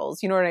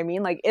pearls. You know what I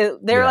mean? Like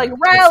they're like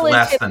relatively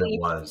less than it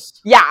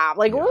was. Yeah,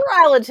 like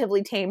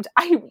relatively tamed.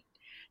 I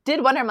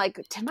did wonder, I'm like,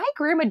 did my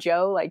Grandma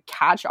Joe like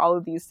catch all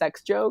of these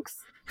sex jokes?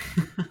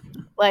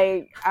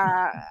 Like,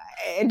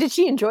 and did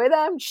she enjoy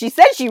them? She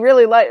said she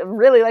really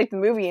liked the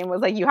movie and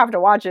was like, you have to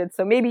watch it.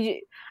 So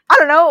maybe, I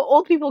don't know,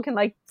 old people can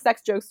like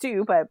sex jokes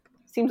too, but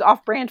seems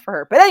off brand for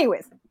her. But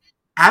anyways.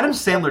 Adam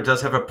Sandler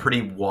does have a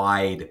pretty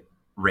wide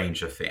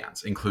range of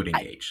fans, including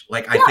age.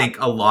 Like, I think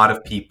a lot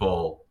of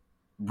people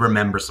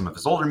remember some of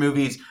his older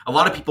movies. A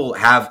lot of people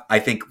have, I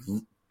think,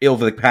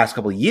 over the past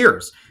couple of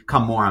years,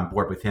 come more on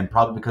board with him,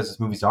 probably because his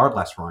movies are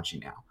less raunchy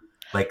now.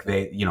 Like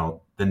the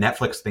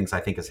Netflix things,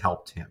 I think, has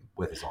helped him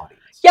with his audience.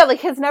 Yeah,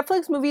 like his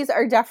Netflix movies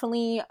are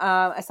definitely,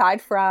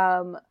 aside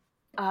from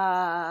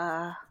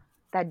that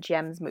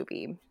Gems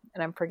movie,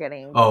 and I'm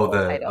forgetting. Oh,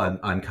 the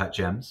Uncut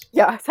Gems?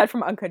 Yeah, aside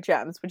from Uncut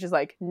Gems, which is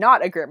like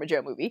not a Grandma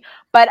Joe movie.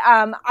 But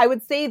I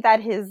would say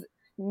that his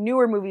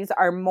newer movies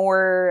are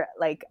more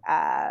like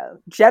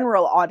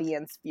general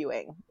audience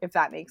viewing, if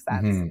that makes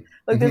sense. Mm-hmm.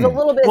 Like there's a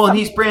little bit. Well, and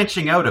he's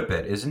branching out a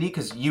bit, isn't he?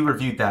 Because you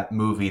reviewed that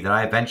movie that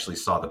I eventually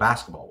saw, the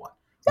basketball one,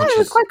 which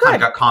is kind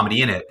of got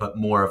comedy in it, but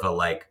more of a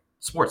like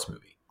sports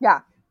movie.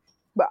 Yeah.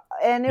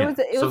 And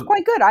it was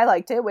quite good. I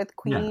liked it with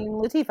Queen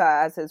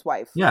Latifah as his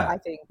wife. Yeah, I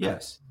think.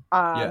 Yes.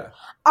 I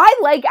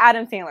like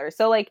Adam Sandler.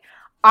 So like,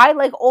 I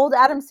like old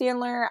Adam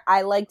Sandler.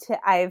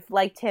 I've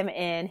liked him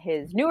in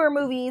his newer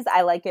movies.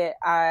 I like it.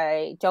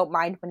 I don't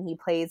mind when he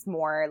plays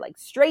more like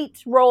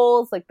straight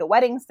roles, like The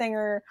Wedding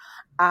Singer.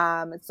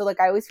 So like,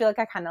 I always feel like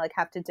I kind of like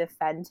have to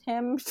defend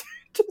him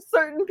to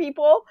certain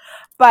people.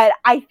 But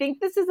I think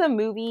this is a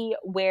movie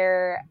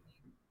where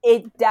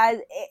is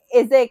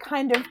it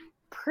kind of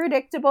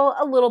predictable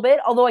a little bit,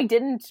 although I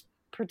didn't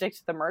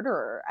predict the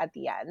murderer at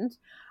the end.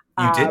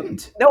 You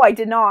didn't? No, I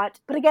did not.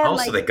 But again,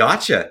 so they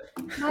gotcha.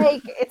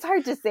 Like, it's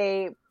hard to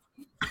say.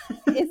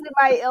 Is it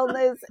my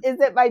illness? Is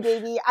it my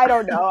baby? I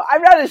don't know.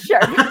 I'm not as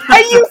sure.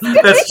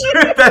 That's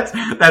true.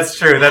 That's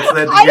true.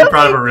 You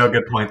brought up a real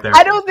good point there.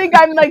 I don't think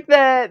I'm like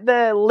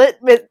the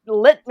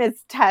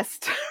litmus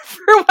test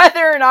for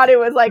whether or not it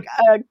was like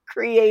a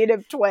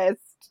creative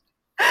twist.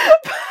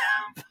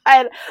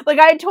 But like,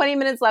 I had 20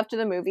 minutes left of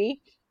the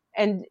movie.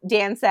 And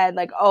Dan said,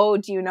 like, oh,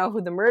 do you know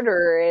who the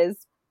murderer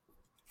is?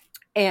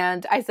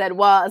 And I said,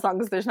 well, as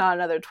long as there's not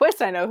another twist,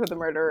 I know who the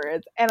murderer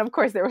is. And of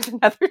course, there was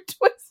another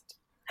twist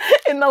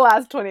in the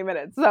last 20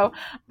 minutes. So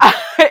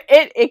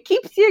it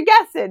keeps you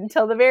guessing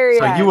until the very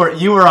end. So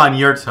you were on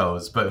your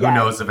toes, but who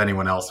knows if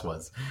anyone else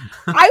was.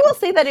 I will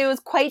say that it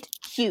was quite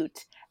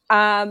cute.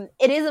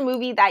 It is a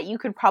movie that you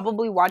could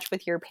probably watch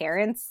with your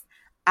parents.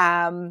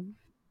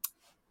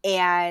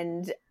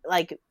 And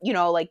like, you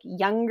know, like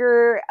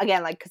younger,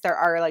 again, like, because there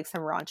are like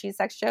some raunchy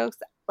sex jokes,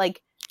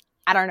 like,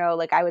 I don't know,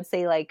 like I would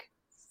say like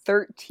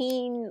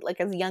 13,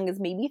 like as young as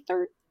maybe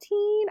 13.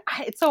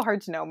 It's so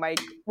hard to know, Mike.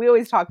 We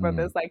always talk about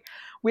this, like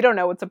we don't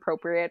know what's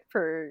appropriate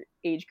for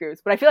age groups,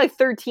 but I feel like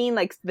 13,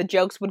 like the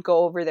jokes would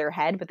go over their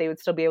head, but they would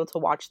still be able to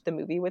watch the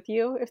movie with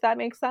you, if that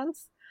makes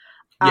sense.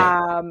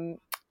 Yeah.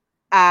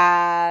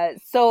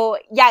 So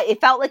yeah, it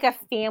felt like a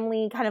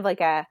family, kind of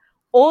like a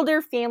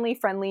older family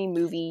friendly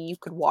movie you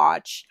could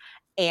watch.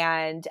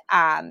 And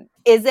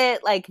is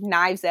it like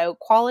Knives Out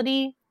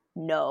quality?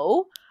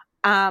 No.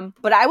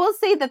 But I will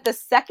say that the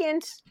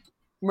second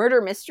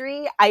murder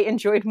mystery I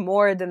enjoyed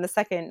more than the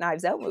second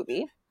Knives Out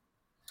movie.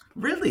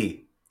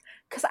 Really?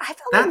 Because I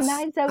felt like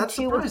Knives Out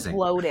 2 was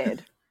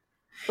bloated.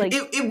 Like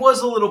it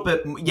was a little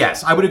bit.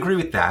 Yes, I would agree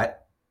with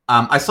that.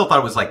 I still thought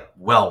it was like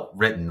well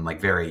written and like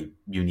very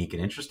unique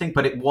and interesting,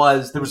 but there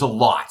was a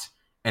lot.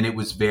 And it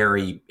was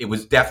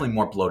definitely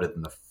more bloated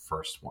than the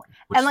first one.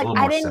 And like,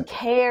 I didn't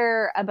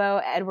care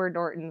about Edward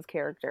Norton's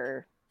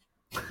character.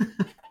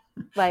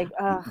 Like,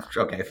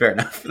 okay, fair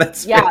enough.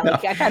 That's yeah, fair like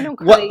enough. I found him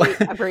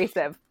quite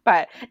abrasive.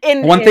 But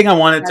one thing I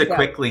wanted to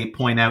quickly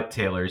point out,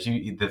 Taylor, is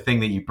the thing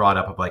that you brought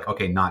up of like,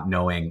 okay, not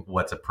knowing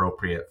what's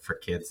appropriate for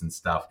kids and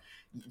stuff.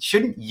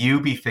 Shouldn't you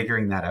be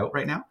figuring that out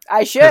right now?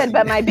 I should,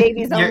 but my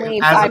baby's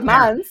only 5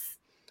 months.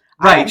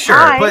 Right,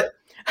 sure, but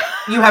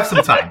you have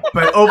some time.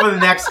 But over the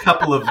next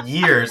couple of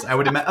years, I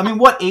would imagine. I mean,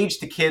 what age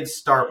do kids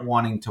start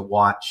wanting to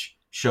watch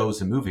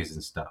shows and movies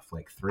and stuff?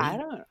 Like 3? I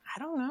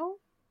don't know.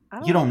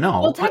 You don't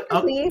know? Well,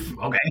 technically,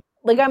 okay.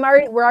 Like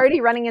we're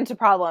already running into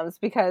problems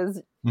because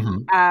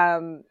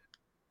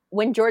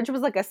when George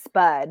was like a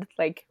spud,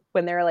 like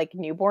when they're like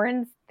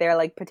newborns, they're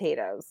like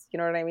potatoes. You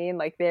know what I mean?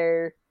 Like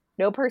they're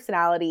no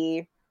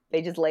personality.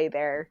 They just lay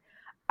there.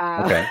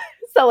 Okay.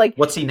 So like,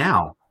 what's he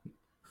now?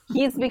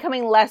 He's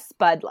becoming less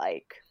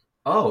spud-like.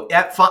 Oh,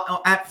 at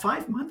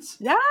 5 months?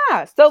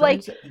 Yeah. So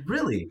like,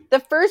 really, the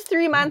first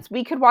 3 months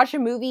we could watch a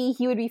movie.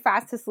 He would be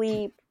fast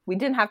asleep. We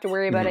didn't have to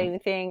worry about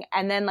anything.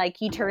 And then like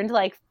he turned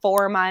like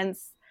 4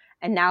 months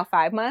and now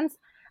 5 months.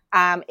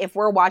 If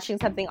we're watching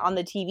something on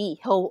the TV,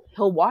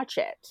 he'll watch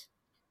it.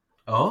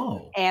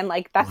 Oh. And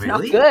like that's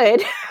not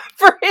good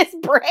for his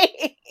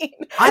brain.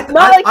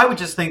 I would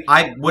just think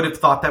I would have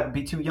thought that would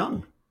be too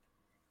young.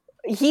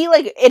 He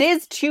like it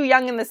is too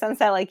young in the sense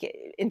that like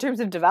in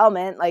terms of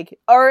development, like,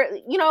 or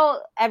you know,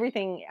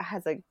 everything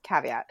has a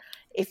caveat.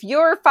 If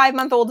your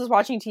 5-month-old is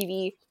watching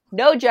TV,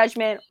 no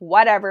judgment,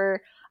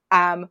 whatever.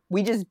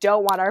 We just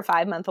don't want our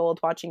 5-month-old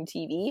watching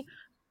TV,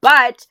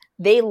 but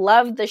they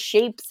love the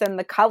shapes and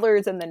the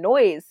colors and the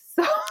noise.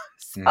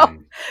 So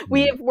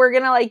we're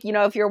gonna like, you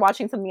know, if you're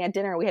watching something at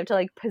dinner, we have to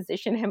like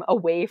position him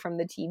away from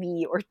the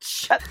TV or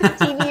shut the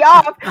TV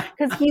off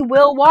because he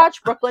will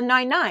watch Brooklyn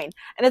Nine-Nine.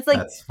 And it's like,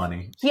 that's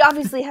funny. He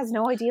obviously has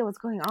no idea what's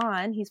going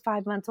on. He's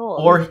 5 months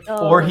old.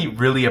 Or he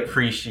really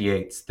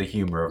appreciates the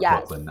humor of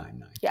Brooklyn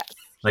Nine-Nine. Yes.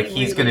 Like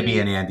he's going to be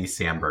an Andy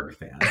Samberg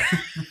fan.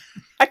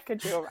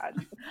 Could you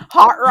imagine?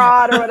 Hot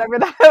Rod or whatever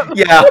that.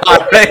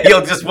 Yeah,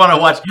 he'll just want to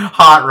watch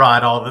Hot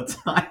Rod all the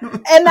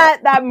time. And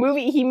that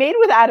movie he made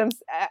with Adam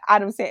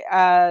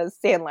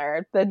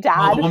Sandler, the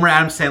dad. Oh, the one where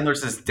Adam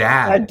Sandler's his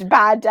dad, a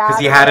bad dad,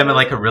 because he had him at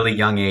like a really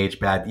young age.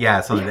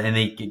 And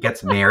he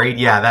gets married.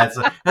 Yeah,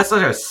 that's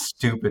such a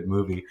stupid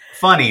movie.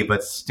 Funny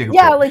but stupid.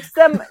 Yeah, like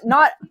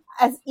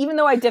even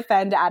though I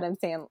defend Adam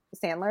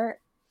Sandler,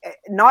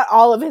 not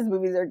all of his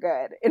movies are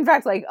good. In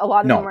fact, like a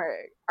lot of them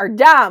are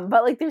dumb,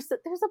 but like there's a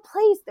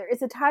place, there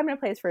is a time and a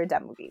place for a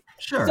dumb movie.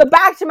 Sure. So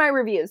back to my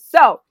reviews.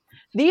 So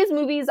these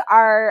movies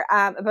are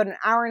about an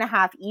hour and a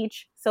half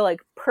each. So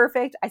like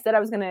perfect. I said I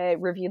was going to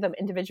review them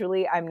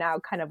individually. I'm now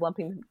kind of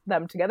lumping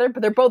them together,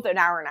 but they're both an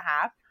hour and a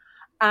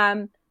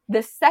half.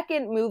 The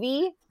second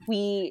movie,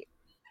 we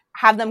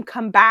have them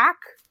come back,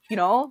 you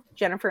know,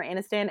 Jennifer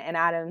Aniston and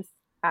Adam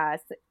I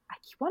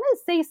want to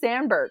say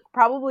Sandberg,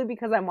 probably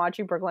because I'm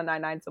watching Brooklyn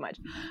Nine-Nine so much.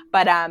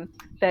 But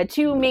the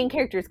two main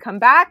characters come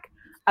back.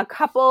 A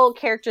couple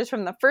characters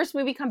from the first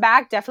movie come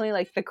back. Definitely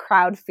like the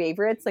crowd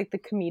favorites, like the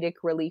comedic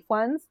relief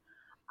ones.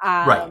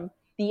 Right.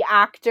 The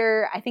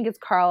actor, I think it's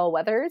Carl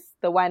Weathers,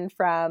 the one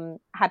from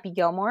Happy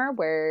Gilmore,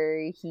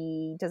 where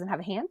he doesn't have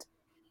a hand.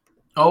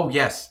 Oh,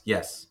 yes.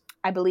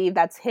 I believe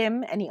that's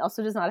him, and he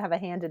also does not have a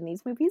hand in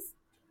these movies.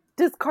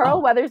 Does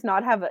Carl Weathers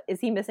not have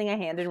is he missing a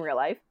hand in real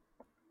life?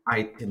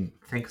 I didn't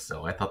think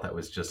so. I thought that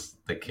was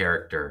just the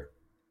character.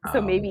 So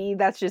maybe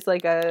that's just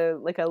like a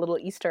little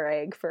Easter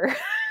egg for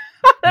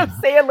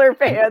Sandler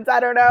fans.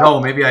 I don't know. No,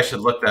 maybe I should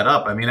look that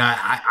up. I mean,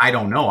 I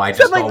don't know. I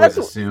just always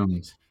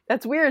assumed.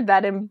 That's weird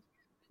that in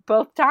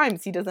both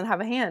times he doesn't have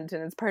a hand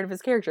and it's part of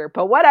his character.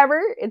 But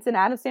whatever, it's an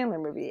Adam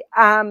Sandler movie.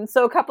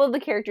 So a couple of the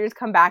characters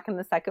come back in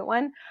the second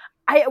one.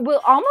 I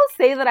will almost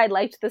say that I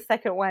liked the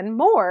second one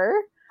more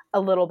a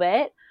little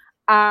bit.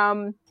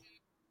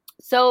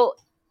 So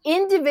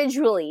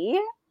individually,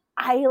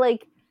 I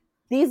like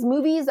these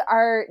movies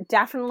are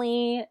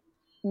definitely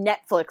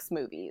Netflix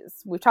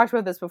movies. We've talked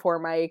about this before,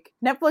 Mike.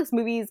 Netflix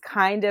movies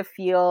kind of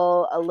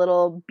feel a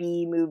little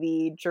B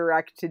movie,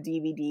 direct to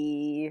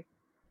DVD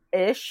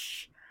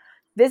ish.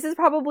 This is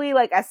probably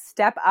like a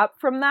step up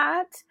from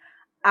that.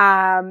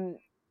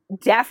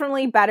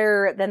 Definitely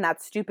better than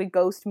that stupid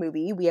ghost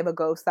movie. We Have a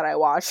Ghost that I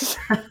watched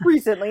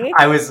recently.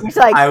 I was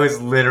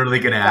literally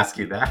going to ask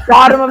you that.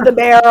 Bottom of the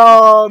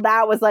barrel.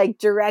 That was like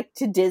direct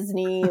to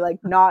Disney, like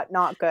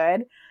not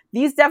good.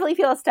 These definitely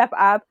feel a step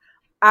up.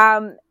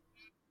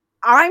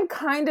 I'm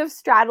kind of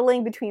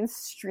straddling between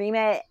Stream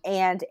It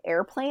and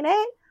Airplane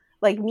It.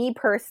 Like me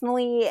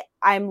personally,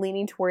 I'm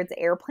leaning towards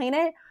Airplane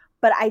It,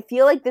 but I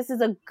feel like this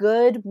is a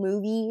good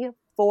movie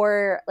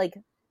for like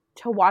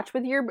to watch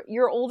with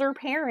your older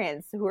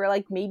parents who are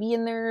like maybe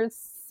in their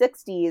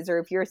 60s, or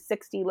if you're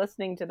 60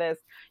 listening to this,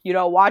 you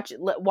know, watch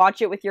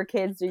it with your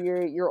kids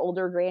or your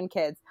older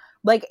grandkids.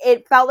 Like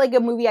it felt like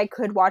a movie I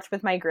could watch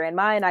with my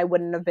grandma and I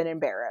wouldn't have been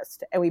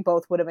embarrassed and we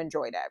both would have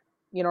enjoyed it.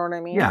 You know what I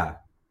mean?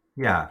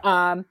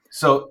 Yeah.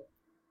 So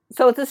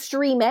it's a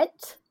Stream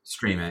It.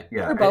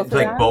 Yeah. Both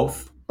like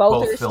both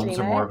films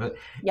are more it. of it.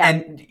 Yeah.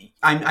 And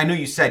I know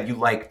you said you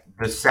like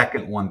the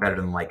second one better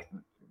than like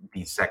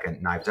the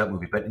second Knives Out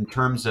movie. But in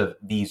terms of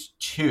these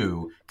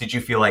two, did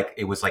you feel like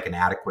it was like an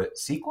adequate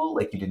sequel?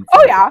 Like you didn't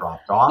feel like it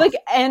dropped off? Like,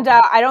 and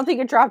I don't think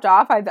it dropped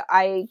off.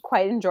 I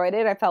quite enjoyed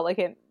it. I felt like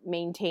it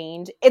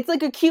maintained. It's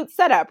like a cute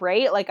setup,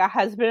 right? Like a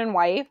husband and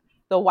wife.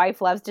 The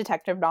wife loves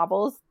detective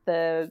novels.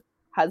 The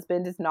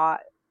husband is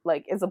not,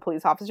 like, is a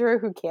police officer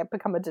who can't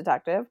become a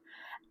detective.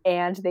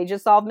 And they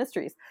just solve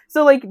mysteries.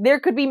 So, like, there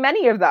could be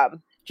many of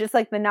them. Just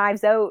like the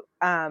Knives Out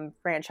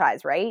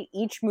franchise, right?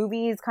 Each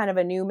movie is kind of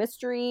a new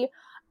mystery.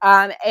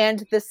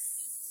 And the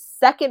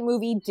second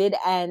movie did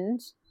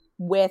end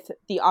with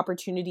the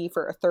opportunity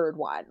for a third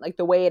one. Like,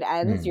 the way it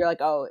ends, you're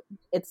like, oh,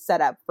 it's set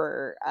up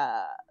for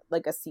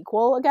like a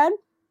sequel again.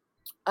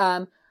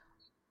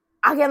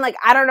 Again, like,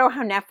 I don't know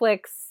how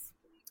Netflix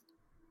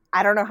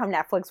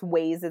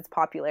weighs its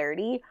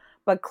popularity.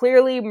 But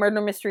clearly Murder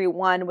Mystery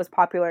 1 was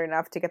popular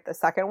enough to get the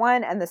second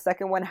one. And the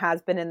second one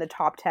has been in the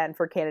top 10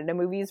 for Canada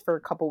movies for a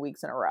couple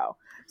weeks in a row.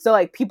 So,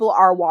 like, people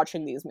are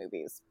watching these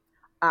movies.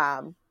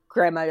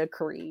 Grandma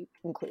Curry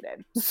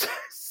included. So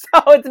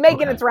it's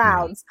making its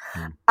rounds.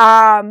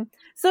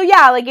 So,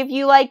 yeah, like, if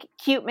you like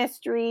cute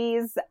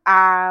mysteries,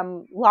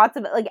 lots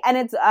of it. Like, and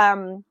it's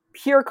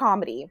pure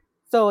comedy.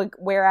 So, like,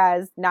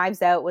 whereas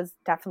Knives Out was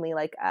definitely,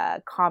 like,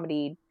 a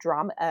comedy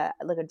drama,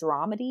 like a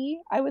dramedy,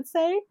 I would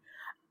say.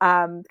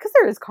 Because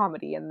there is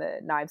comedy in the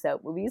Knives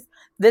Out movies.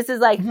 This is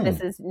like, this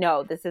is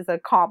a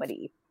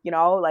comedy, you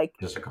know, like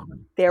just a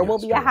comedy. There will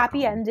be a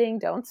happy ending.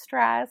 Don't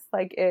stress.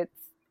 Like,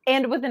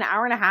 and with an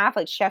hour and a half,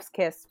 like, chef's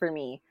kiss for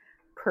me,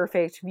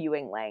 perfect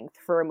viewing length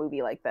for a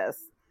movie like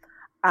this.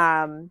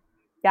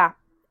 Yeah.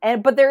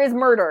 But there is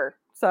murder.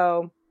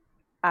 So,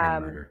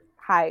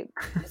 hi,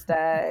 just,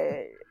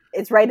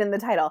 it's right in the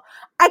title.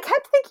 I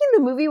kept thinking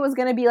the movie was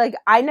going to be like,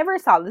 I never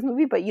saw this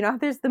movie, but you know how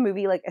there's the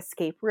movie like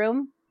Escape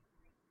Room?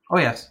 Oh,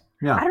 yes.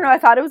 Yeah. I don't know. I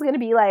thought it was going to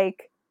be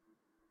like,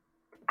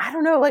 I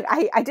don't know. Like,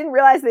 I didn't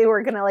realize they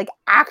were going to, like,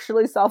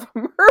 actually solve a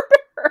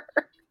murder.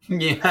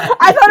 Yeah.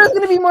 I thought it was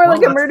going to be more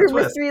like a murder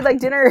mystery, like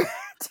dinner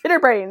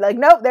party. Like,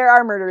 nope, there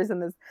are murders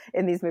in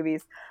these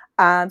movies.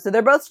 So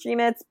they're both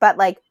streamits, but,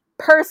 like,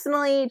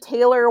 personally,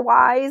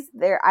 Taylor-wise,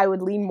 I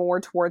would lean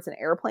more towards an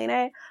Airplane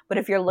A. But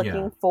if you're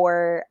looking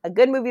for a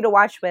good movie to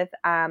watch with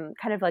kind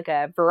of like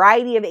a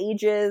variety of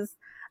ages,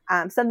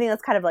 something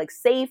that's kind of, like,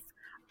 safe,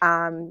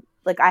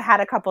 like, I had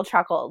a couple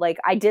chuckle. Like,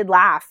 I did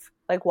laugh,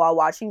 like, while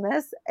watching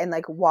this and,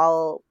 like,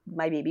 while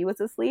my baby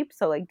was asleep.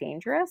 So, like,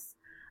 dangerous.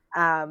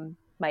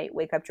 Might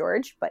wake up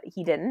George, but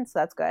he didn't. So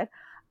that's good.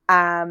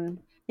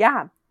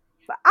 Yeah.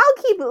 But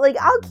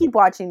I'll keep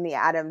watching the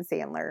Adam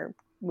Sandler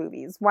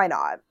movies. Why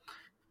not?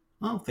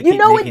 Well, if they keep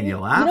making you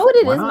laugh. You know what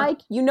it is,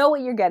 Mike? You know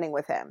what you're getting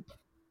with him.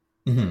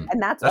 Mm-hmm.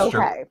 And that's okay.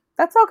 True.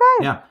 That's okay.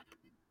 Yeah.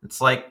 It's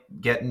like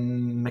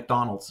getting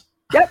McDonald's.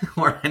 Yep.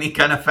 Or any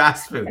kind of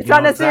fast food. It's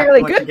not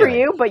necessarily good for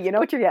you, but you know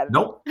what you're getting.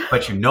 Nope.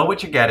 But you know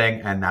what you're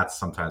getting, and that's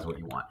sometimes what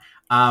you want.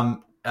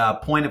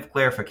 Point of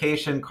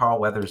clarification, Carl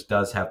Weathers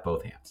does have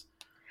both hands.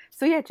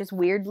 So yeah, just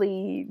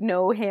weirdly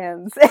no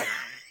hands.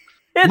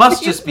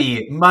 must just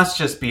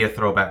be a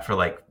throwback for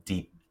like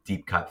deep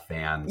cut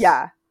fans.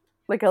 Yeah.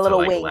 Like a little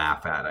to, like, wink.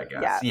 Laugh at, I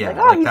guess. Yeah. Like,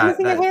 oh, he's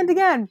missing a hand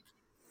again.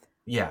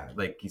 Yeah,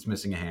 like he's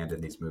missing a hand in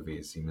these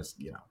movies.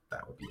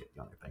 That would be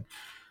the only thing.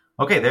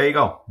 Okay, there you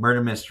go.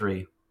 Murder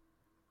Mystery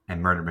and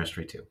Murder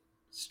Mystery 2.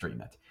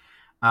 Stream it.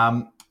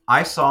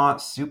 I saw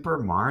Super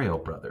Mario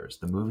Brothers,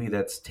 the movie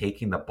that's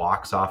taking the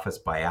box office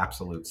by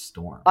absolute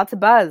storm. Lots of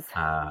buzz.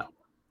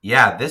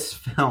 Yeah, this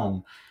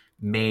film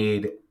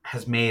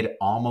has made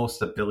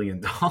almost $1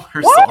 billion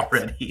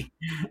already.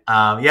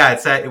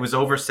 It was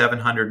over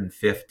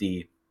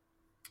 $750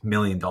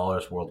 million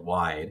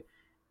worldwide,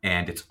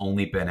 and it's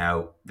only been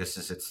out. This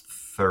is its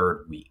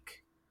third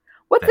week.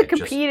 What's it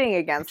competing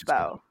against,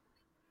 though?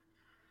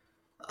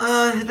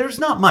 There's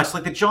not much.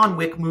 Like the John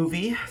Wick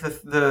movie,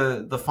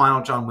 the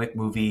final John Wick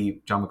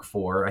movie, John Wick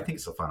 4, I think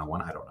it's the final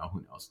one. I don't know.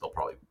 Who knows? They'll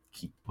probably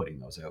keep putting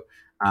those out.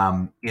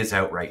 Is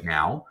out right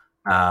now.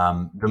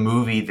 The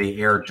movie,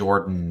 the Air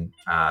Jordan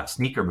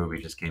sneaker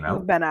movie just came out.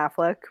 With Ben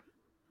Affleck.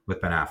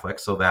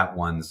 So that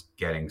one's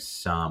getting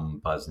some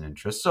buzz and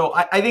interest. So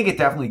I think it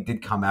definitely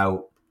did come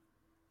out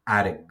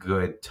at a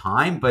good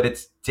time, but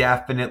it's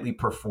definitely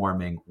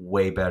performing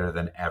way better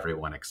than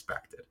everyone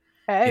expected.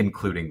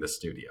 Including the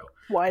studio.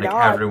 Why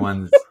not?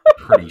 Everyone's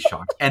pretty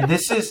shocked. And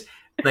this is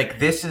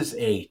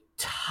a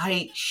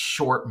tight,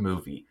 short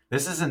movie.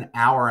 This is an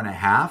hour and a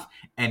half,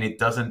 and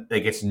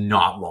it's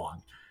not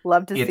long.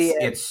 Love to see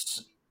it.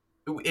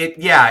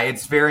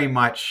 It's very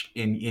much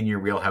in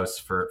your wheelhouse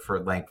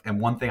for length. And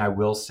one thing I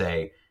will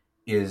say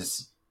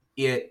is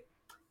it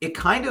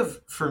kind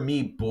of, for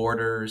me,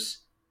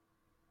 borders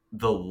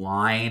the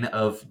line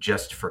of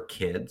just for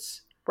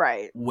kids.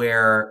 Right.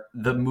 Where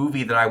the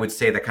movie that I would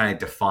say that kind of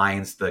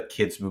defines the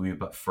kids movie,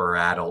 but for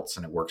adults,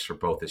 and it works for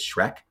both, is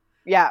Shrek.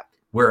 Yeah.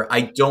 Where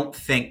I don't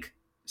think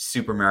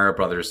Super Mario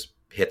Brothers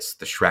hits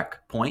the Shrek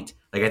point.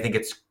 Like, I think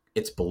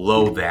it's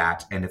below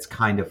that, and it's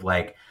kind of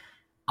like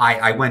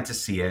I went to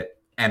see it,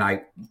 and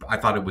I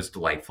thought it was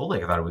delightful.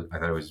 Like, I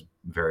thought it was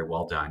very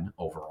well done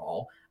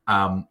overall.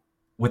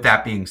 With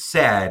that being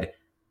said,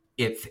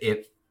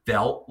 it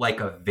felt like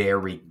a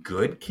very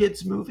good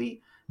kids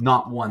movie,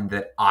 not one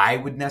that I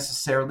would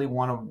necessarily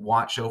want to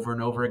watch over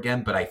and over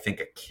again, but I think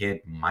a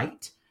kid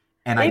might.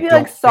 And maybe I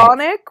don't like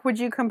Sonic. Would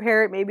you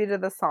compare it maybe to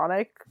the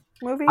Sonic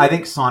movie? I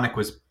think Sonic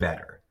was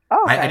better.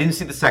 Oh, okay. I didn't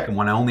see the second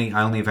one. I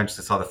only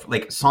eventually saw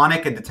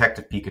Sonic and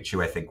Detective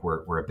Pikachu. I think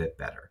were a bit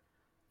better.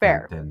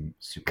 Fair. Than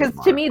Super Mario.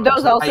 Because to me,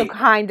 those also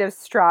kind of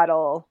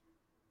straddle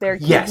their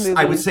kids movies.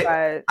 I would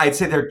say I'd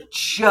say they're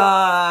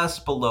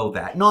just below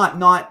that.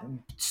 Not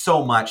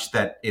so much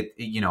that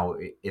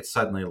it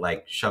suddenly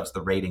like shoves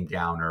the rating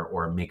down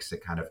or makes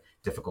it kind of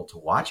difficult to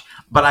watch.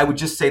 But I would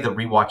just say the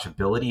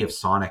rewatchability of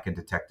Sonic and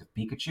Detective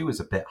Pikachu is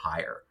a bit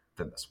higher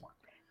than this one.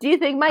 Do you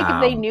think, Mike,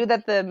 if they knew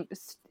that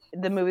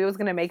the movie was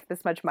going to make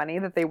this much money,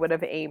 that they would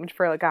have aimed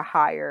for like a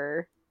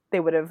higher?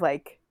 They would have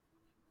like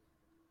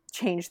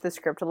changed the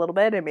script a little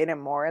bit and made it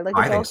more like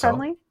adult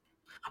friendly?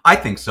 I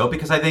think so,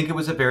 because I think it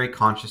was a very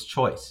conscious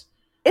choice.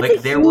 It's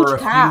like, a huge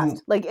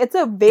cast. Like, it's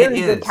a very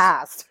good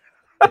cast.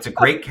 It's a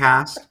great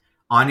cast.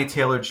 Anya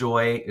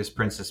Taylor-Joy is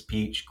Princess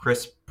Peach.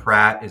 Chris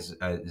Pratt is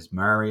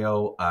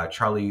Mario.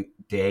 Charlie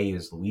Day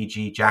is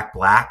Luigi. Jack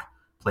Black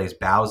plays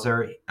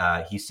Bowser.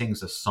 He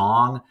sings a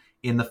song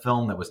in the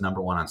film that was #1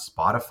 on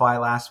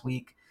Spotify last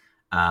week.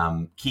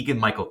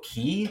 Keegan-Michael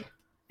Key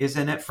is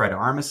in it. Fred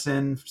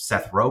Armisen,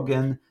 Seth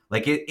Rogen.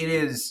 Like, it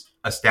is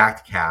a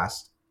stacked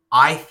cast.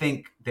 I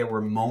think there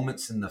were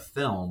moments in the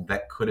film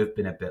that could have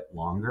been a bit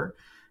longer.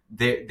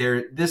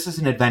 This is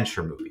an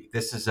adventure movie.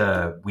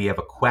 We have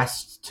a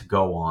quest to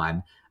go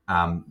on.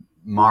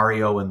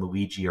 Mario and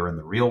Luigi are in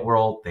the real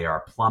world. They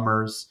are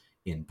plumbers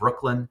in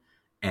Brooklyn,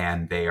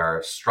 and they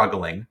are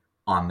struggling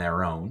on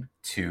their own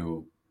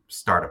to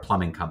start a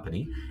plumbing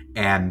company.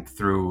 And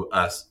through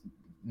a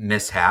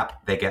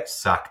mishap, they get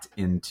sucked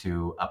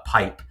into a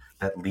pipe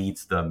that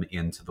leads them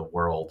into the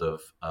world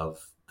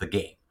of the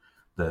game.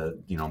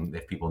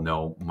 If people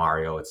know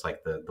Mario, it's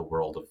like the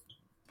world of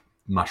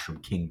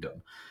Mushroom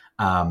Kingdom.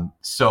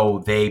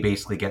 So they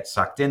basically get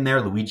sucked in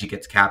there. Luigi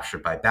gets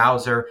captured by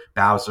Bowser.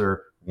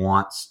 Bowser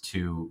wants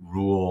to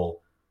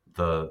rule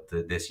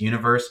this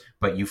universe,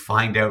 but you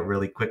find out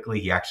really quickly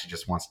he actually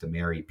just wants to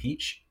marry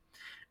Peach,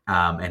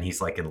 and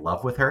he's like in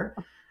love with her.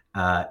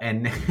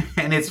 And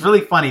it's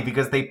really funny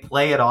because they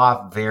play it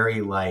off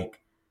very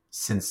like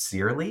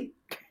sincerely,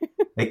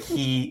 like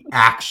he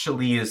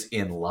actually is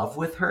in love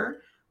with her.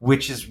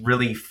 Which is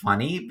really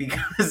funny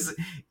because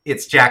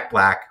it's Jack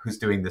Black who's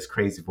doing this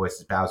crazy voice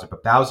as Bowser,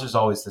 but Bowser's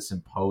always this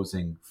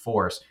imposing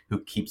force who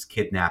keeps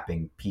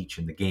kidnapping Peach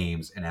in the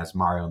games, and as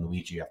Mario and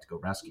Luigi, you have to go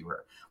rescue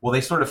her. Well, they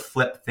sort of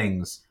flip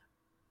things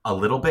a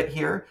little bit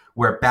here,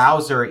 where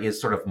Bowser is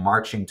sort of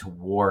marching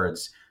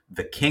towards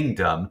the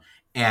kingdom,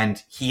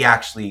 and he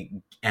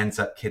actually ends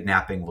up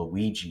kidnapping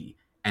Luigi,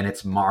 and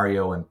it's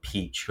Mario and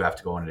Peach who have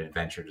to go on an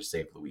adventure to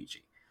save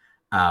Luigi.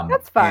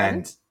 That's fun.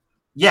 And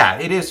yeah,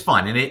 it is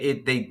fun, and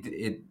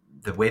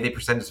the way they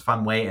present it is a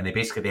fun way, and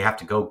they have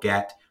to go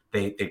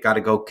they've got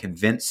to go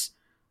convince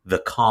the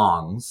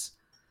Kongs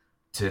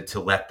to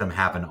let them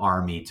have an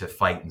army to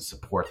fight and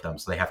support them.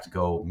 So they have to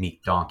go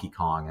meet Donkey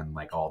Kong and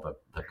like all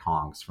the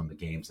Kongs from the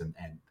games, and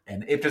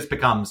it just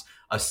becomes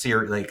a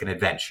series, like an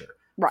adventure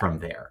from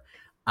there.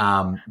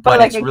 But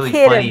like it's really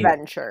funny.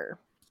 Adventure.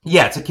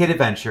 Yeah, it's a kid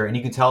adventure, and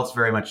you can tell it's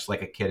very much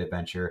like a kid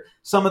adventure.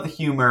 Some of the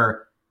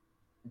humor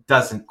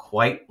doesn't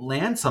quite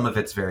land. Some of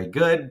it's very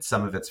good.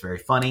 Some of it's very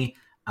funny.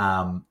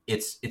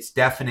 It's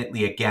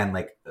definitely, again,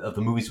 like of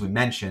the movies we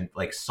mentioned,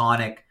 like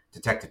Sonic,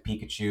 Detective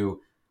Pikachu,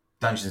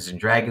 Dungeons and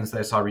Dragons that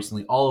I saw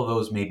recently, all of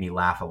those made me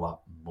laugh a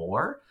lot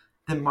more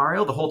than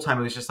Mario. The whole time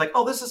it was just like,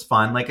 oh, this is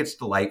fun. Like, it's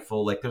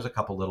delightful. Like, there's a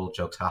couple little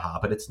jokes, haha,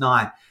 but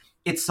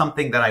it's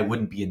something that I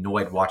wouldn't be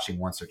annoyed watching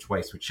once or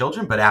twice with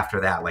children. But after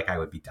that, like, I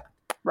would be done.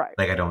 Right.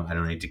 Like, I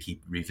don't need to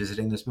keep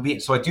revisiting this movie.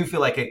 So I do feel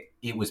like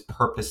it was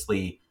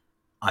purposely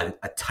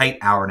a tight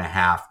hour and a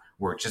half.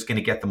 We're just going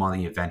to get them on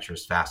the adventure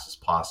as fast as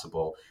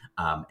possible,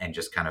 and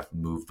just kind of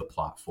move the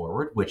plot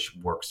forward, which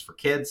works for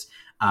kids.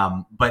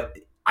 But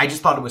I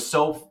just thought it was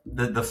so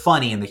the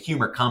funny and the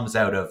humor comes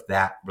out of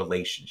that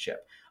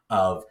relationship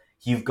of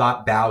you've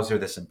got Bowser,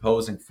 this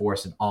imposing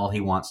force, and all he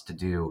wants to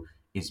do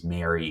is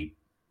marry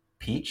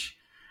Peach.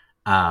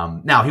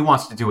 Now he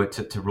wants to do it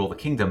to rule the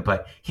kingdom,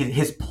 but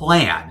his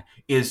plan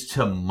is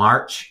to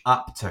march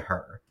up to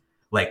her,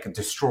 like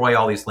destroy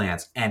all these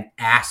lands and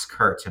ask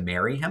her to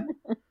marry him.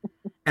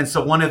 And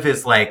so one of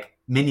his like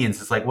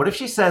minions is like, what if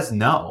she says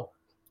no?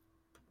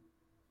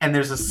 And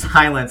there's a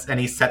silence and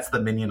he sets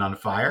the minion on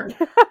fire.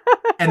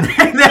 And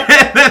then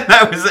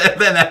that's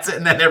it.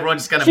 And then everyone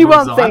just kind of moves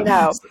on. She won't say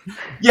no.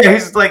 Yeah,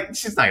 he's like,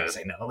 she's not going to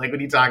say no. Like, what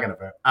are you talking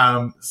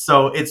about?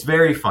 So it's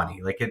very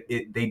funny. Like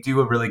they do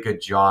a really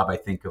good job, I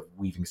think, of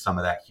weaving some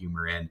of that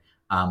humor in.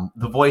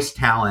 The voice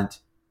talent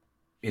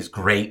is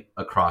great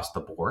across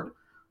the board.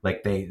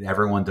 Like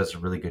everyone does a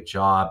really good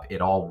job.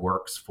 It all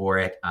works for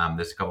it.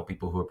 There's a couple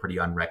people who are pretty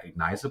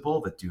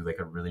unrecognizable that do like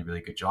a really,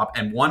 really good job.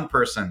 And one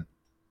person,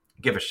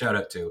 give a shout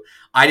out to,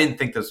 I didn't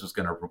think this was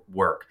going to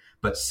work,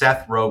 but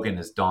Seth Rogen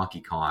as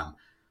Donkey Kong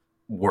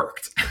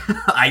worked.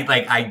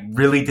 I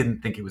really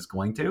didn't think it was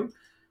going to,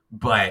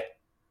 but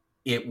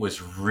it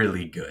was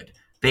really good.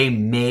 They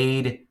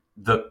made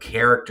the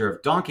character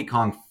of Donkey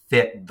Kong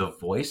fit the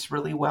voice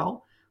really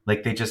well.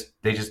 Like they just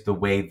the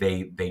way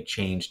they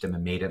changed him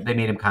and they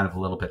made him kind of a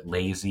little bit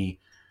lazy,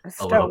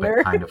 a little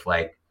bit kind of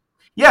like,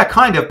 yeah,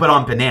 kind of, but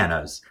on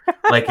bananas.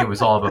 Like it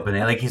was all about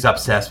banana. Like he's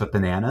obsessed with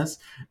bananas.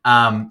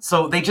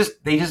 So they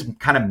just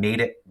kind of made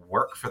it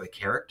work for the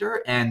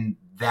character, and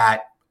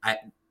that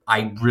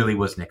I really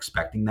wasn't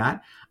expecting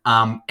that.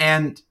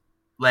 And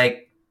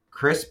like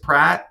Chris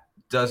Pratt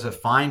does a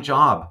fine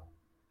job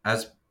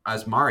as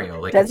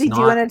Mario. Like, does he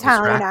do an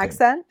Italian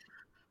accent?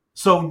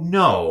 So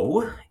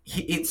no,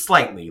 it's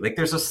slightly like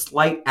there's a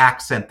slight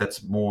accent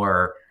that's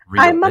more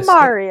realistic. I'm a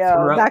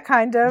Mario, that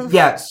kind of.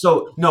 Yeah.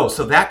 So no,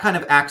 so that kind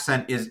of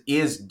accent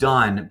is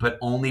done, but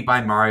only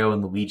by Mario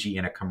and Luigi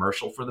in a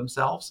commercial for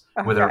themselves,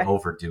 where they're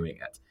overdoing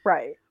it.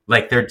 Right.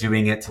 Like they're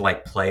doing it to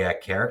like play a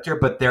character,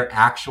 but their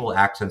actual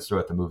accents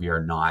throughout the movie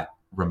are not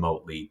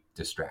remotely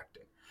distracting.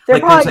 They're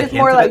probably just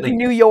more like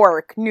New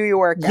York.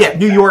 Yeah, accent.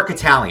 New York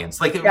Italians.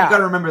 Like you got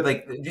to remember,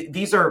 like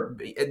this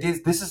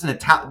is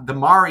the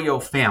Mario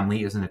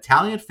family is an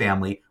Italian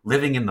family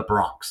living in the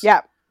Bronx.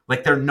 Yeah,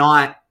 like they're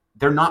not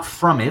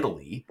from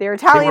Italy. They're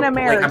Italian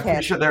American. Like, I'm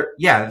pretty sure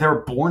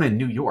they're born in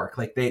New York.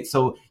 Like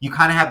so you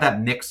kind of have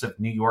that mix of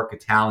New York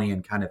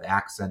Italian kind of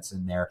accents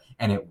in there,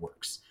 and it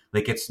works.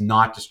 Like it's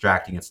not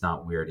distracting. It's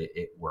not weird.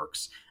 It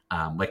works.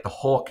 Like the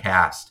whole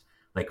cast.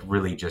 Like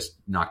really just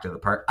knocked it out of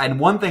the park. And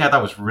one thing I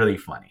thought was really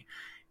funny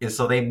is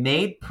so they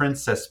made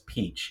Princess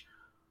Peach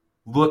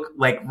look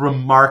like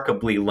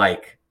remarkably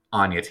like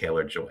Anya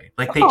Taylor-Joy.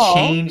 Like they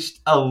changed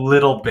a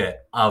little bit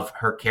of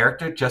her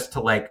character just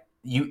to like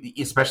you,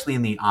 especially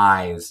in the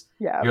eyes.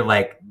 Yeah. You're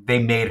like they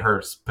made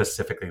her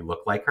specifically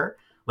look like her.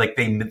 Like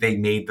they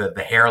made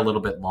the hair a little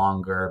bit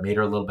longer, made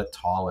her a little bit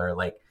taller.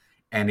 Like,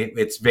 and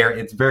it's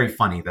very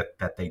funny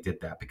that they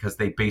did that because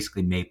they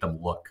basically made them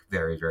look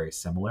very, very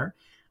similar.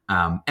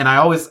 And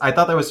I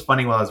thought that was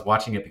funny while I was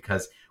watching it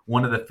because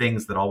one of the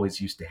things that always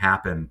used to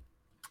happen,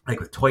 like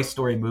with Toy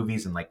Story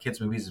movies and like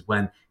kids movies, is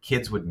when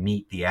kids would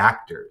meet the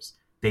actors,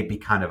 they'd be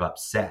kind of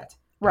upset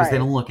because they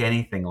don't look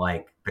anything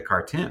like the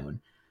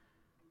cartoon.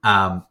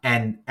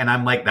 And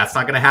I'm like, that's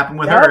not going to happen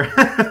with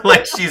her.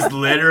 Like she's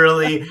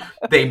literally,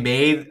 they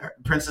made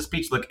Princess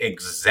Peach look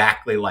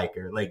exactly like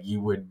her. Like you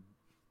would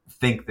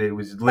think that it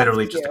was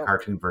literally just a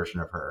cartoon version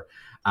of her.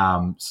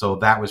 So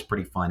that was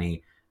pretty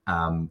funny.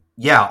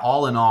 Yeah,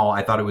 all in all,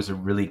 I thought it was a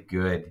really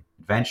good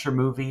adventure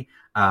movie.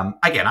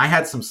 Again, I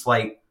had some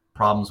slight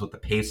problems with the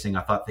pacing.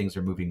 I thought things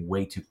were moving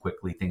way too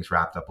quickly. Things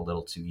wrapped up a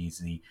little too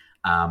easy.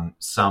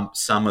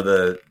 Some of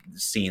the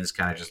scenes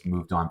kind of just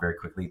moved on very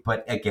quickly.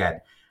 But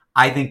again,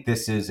 I think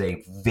this is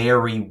a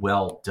very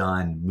well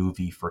done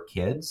movie for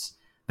kids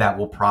that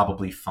will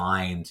probably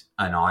find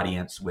an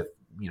audience with,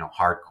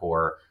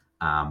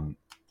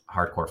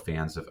 hardcore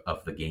fans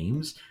of the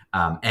games,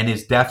 and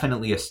is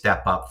definitely a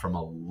step up from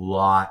a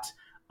lot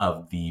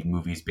of the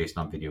movies based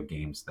on video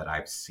games that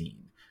I've seen.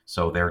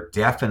 So they're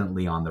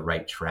definitely on the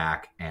right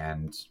track,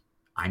 and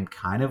I'm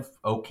kind of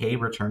okay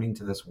returning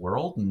to this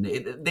world. And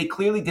they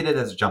clearly did it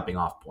as a jumping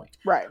off point.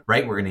 Right?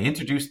 We're going to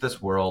introduce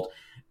this world.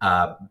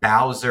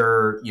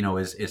 Bowser,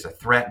 is a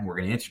threat, and we're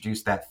going to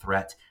introduce that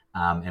threat.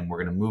 And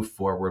we're going to move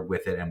forward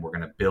with it, and we're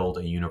going to build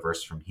a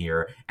universe from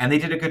here. And they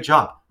did a good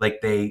job.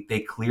 Like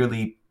they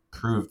clearly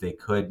proved they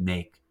could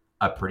make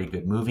a pretty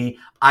good movie.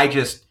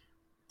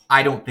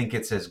 I don't think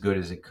it's as good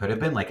as it could have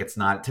been. Like it's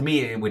not, to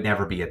me, it would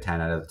never be a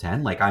 10 out of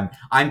 10. Like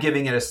I'm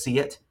giving it a see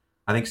it.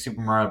 I think Super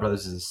Mario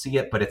Brothers is a see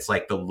it, but it's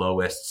like the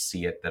lowest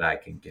see it that I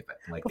can give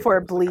it. Like before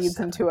it bleeds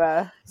into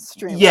a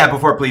stream. Yeah,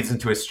 before it bleeds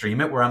into a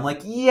stream it, where I'm like,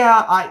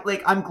 yeah,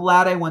 I'm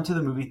glad I went to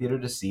the movie theater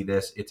to see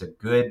this. It's a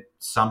good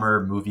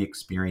summer movie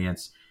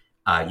experience.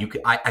 I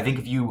think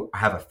if you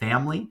have a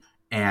family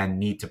and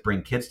need to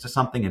bring kids to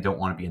something and don't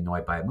want to be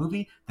annoyed by a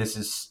movie, this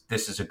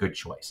is a good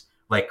choice.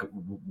 Like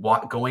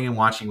going and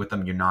watching with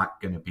them, you're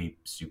not going to be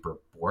super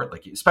bored.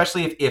 Like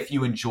especially if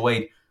you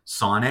enjoyed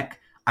Sonic,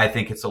 I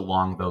think it's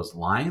along those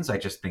lines. I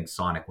just think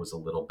Sonic was a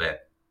little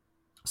bit.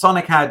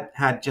 Sonic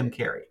had Jim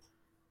Carrey,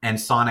 and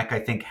Sonic I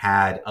think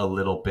had a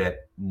little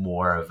bit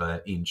more of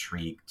an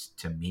intrigue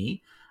to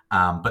me.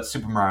 But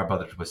Super Mario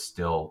Brothers was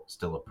still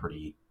a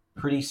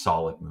pretty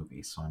solid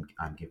movie, so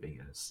I'm giving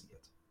it a see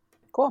it.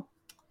 Cool.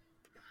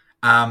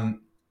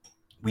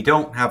 We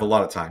don't have a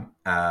lot of time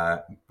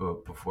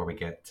before we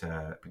get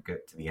to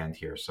the end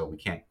here, so we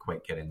can't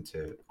quite get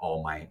into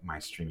all my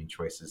streaming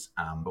choices.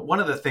 But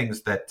one of the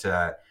things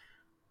that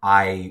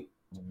I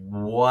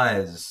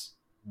was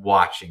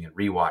watching and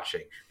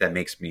rewatching that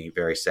makes me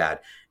very sad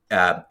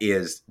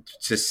is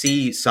to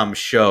see some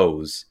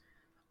shows.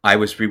 I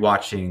was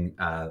rewatching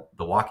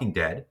The Walking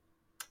Dead,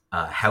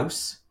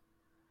 House.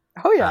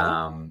 Oh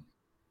yeah.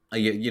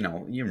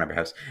 You remember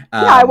House?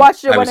 Yeah, I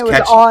watched it when it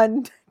was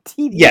on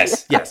TV.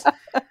 Yes.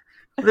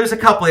 There's a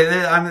couple.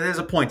 There's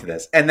a point to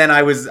this, and then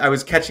I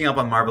was catching up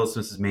on Marvelous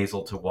Mrs.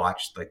 Maisel to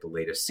watch like the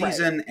latest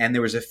season, right. And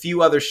there was a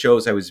few other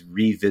shows I was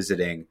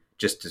revisiting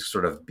just to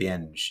sort of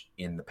binge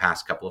in the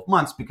past couple of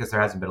months because there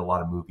hasn't been a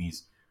lot of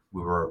movies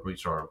we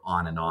sort of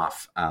on and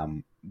off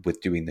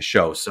with doing the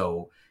show.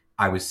 So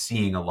I was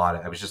seeing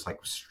I was just like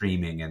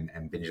streaming and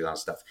binging on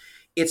stuff.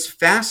 It's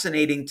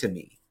fascinating to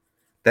me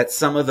that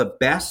some of the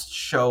best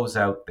shows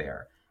out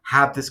there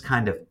have this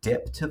kind of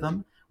dip to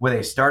them where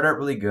they start out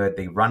really good,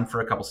 they run for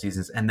a couple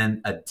seasons, and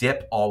then a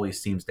dip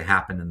always seems to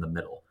happen in the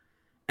middle.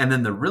 And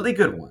then the really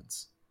good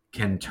ones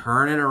can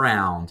turn it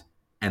around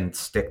and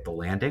stick the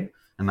landing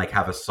and like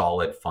have a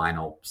solid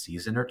final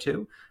season or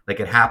two. Like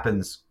it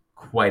happens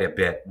quite a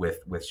bit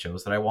with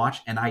shows that I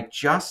watch. And I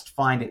just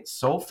find it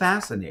so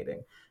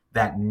fascinating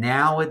that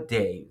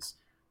nowadays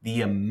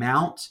the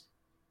amount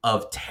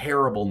of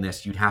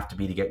terribleness you'd have to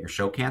be to get your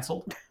show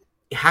canceled,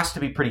 it has to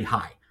be pretty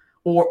high.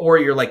 Or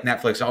you're like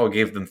Netflix. Oh,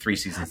 gave them 3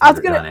 seasons. I was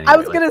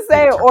gonna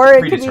say, or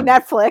it could be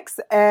Netflix,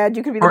 and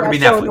you could be the best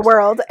show in the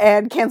world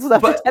and canceled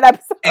after 10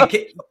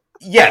 episodes.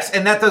 Yes,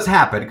 and that does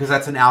happen because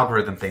that's an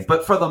algorithm thing.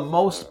 But for the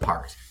most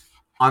part,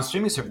 on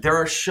streaming service, there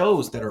are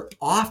shows that are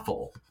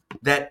awful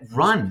that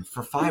run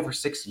for 5 or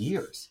 6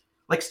 years.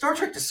 Like Star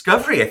Trek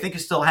Discovery, I think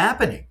is still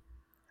happening.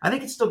 I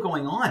think it's still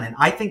going on, and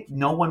I think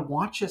no one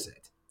watches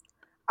it.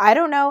 I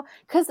don't know,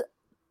 because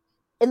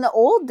in the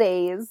old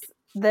days,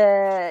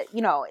 it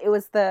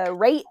was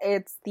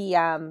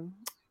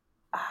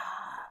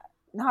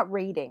not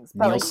ratings,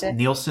 but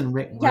Nielsen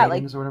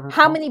ratings or whatever.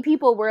 How many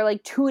people were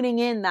like tuning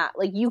in that?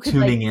 Like you could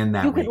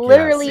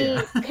literally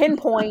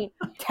pinpoint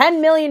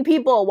 10 million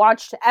people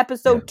watched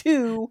episode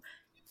 2,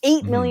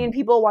 8 million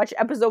people watched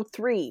episode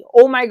 3.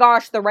 Oh my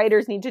gosh, the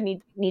writers need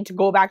to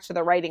go back to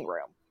the writing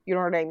room. You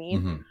know what I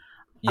mean? Mm-hmm.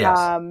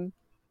 Yes.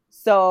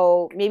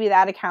 So maybe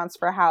that accounts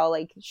for how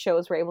like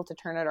shows were able to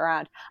turn it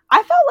around.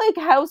 I felt like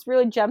House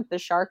really jumped the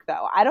shark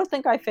though. I don't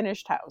think I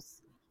finished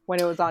House when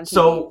it was on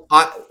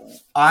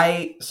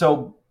TV.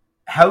 So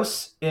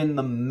House in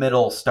the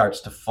middle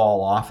starts to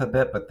fall off a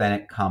bit, but then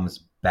it comes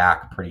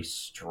back pretty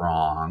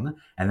strong,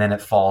 and then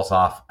it falls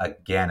off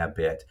again a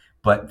bit.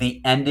 But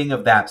the ending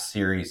of that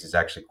series is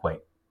actually quite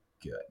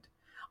good.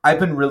 I've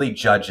been really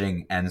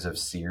judging ends of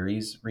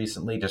series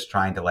recently, just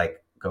trying to like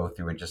go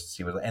through and just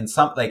see and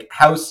some like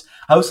House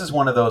is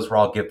one of those where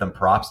I'll give them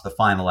props. The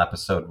final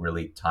episode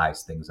really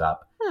ties things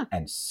up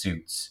and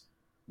suits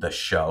the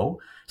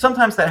show.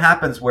 Sometimes that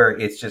happens where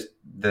it's just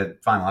the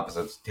final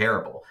episode's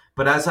terrible.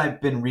 But as I've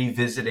been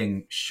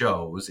revisiting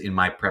shows in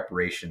my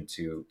preparation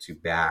to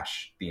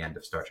bash the end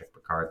of Star Trek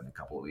Picard in a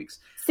couple of weeks,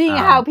 seeing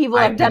how people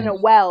have done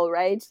it well,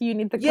 right? You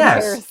need the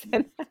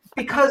comparison.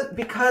 because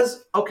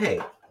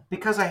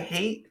I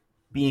hate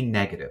being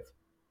negative.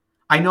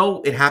 I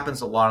know it happens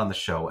a lot on the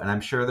show, and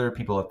I'm sure there are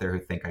people out there who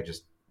think I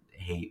just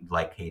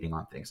hating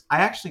on things.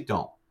 I actually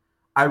don't.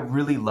 I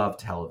really love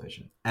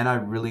television, and I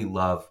really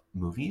love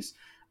movies.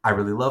 I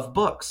really love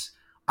books.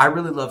 I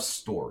really love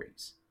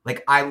stories.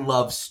 Like, I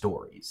love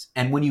stories.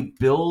 And when you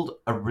build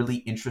a really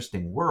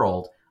interesting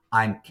world,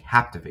 I'm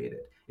captivated.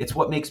 It's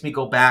what makes me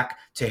go back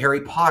to Harry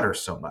Potter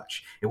so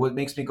much. It's what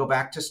makes me go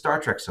back to Star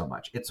Trek so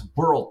much. It's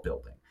world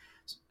building.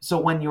 So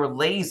when you're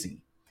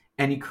lazy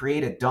and you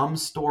create a dumb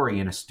story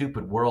in a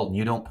stupid world and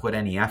you don't put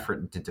any effort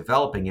into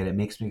developing it, it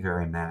makes me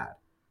very mad.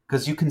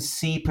 Because you can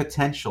see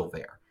potential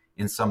there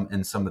in some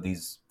of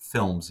these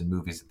films and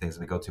movies and things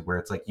that we go to, where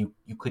it's like you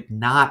could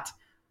not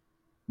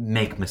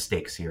make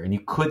mistakes here and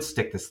you could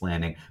stick this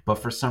landing, but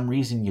for some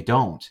reason you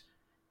don't.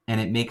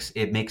 And it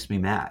makes me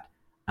mad.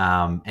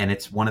 And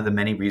it's one of the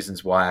many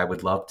reasons why I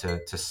would love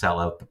to sell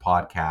out the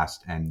podcast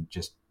and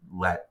just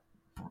let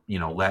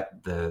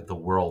the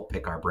world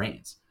pick our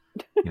brains.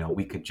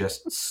 We could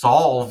just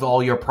solve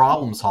all your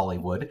problems,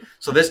 Hollywood,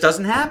 so this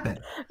doesn't happen.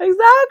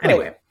 Exactly.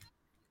 Anyway,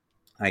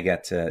 I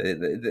get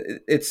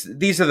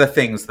these are the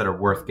things that are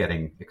worth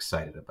getting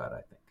excited about.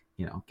 I think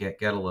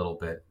get a little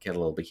bit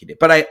heated.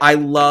 But I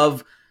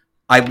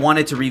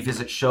wanted to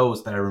revisit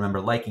shows that I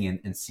remember liking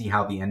and see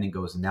how the ending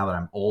goes. And now that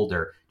I'm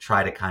older,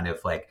 try to kind of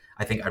like,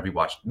 I think I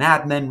rewatched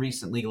Mad Men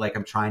recently. Like,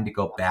 I'm trying to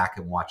go back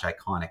and watch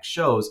iconic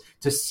shows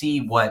to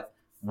see what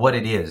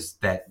it is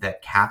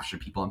that capture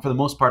people. And for the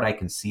most part, I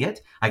can see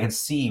it. I can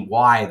see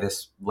why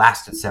this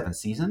lasted 7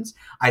 seasons.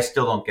 I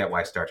still don't get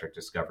why Star Trek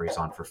Discovery is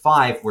on for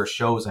 5, where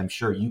shows I'm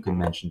sure you can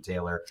mention,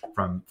 Taylor,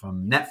 from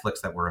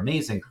Netflix that were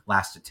amazing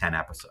lasted 10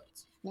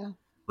 episodes. Yeah.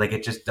 Like,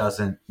 it just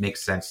doesn't make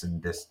sense in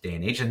this day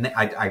and age. And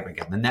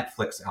again, the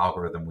Netflix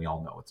algorithm, we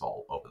all know it's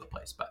all over the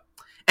place. But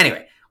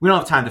anyway, we don't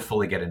have time to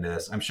fully get into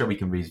this. I'm sure we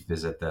can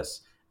revisit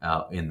this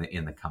in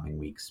the coming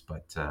weeks.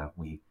 But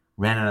we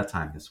ran out of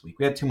time this week.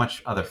 We had too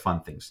much other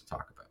fun things to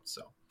talk about.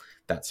 So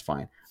that's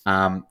fine.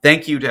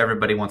 Thank you to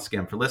everybody once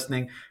again for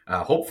listening.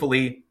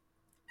 Hopefully,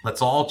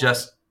 let's all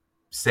just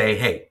say,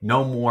 hey,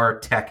 no more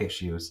tech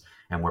issues.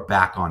 And we're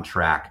back on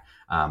track.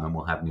 And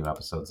we'll have new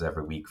episodes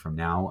every week from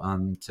now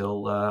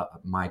until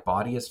my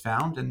body is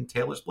found and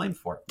Taylor's blamed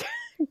for it.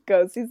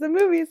 Go see some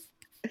movies.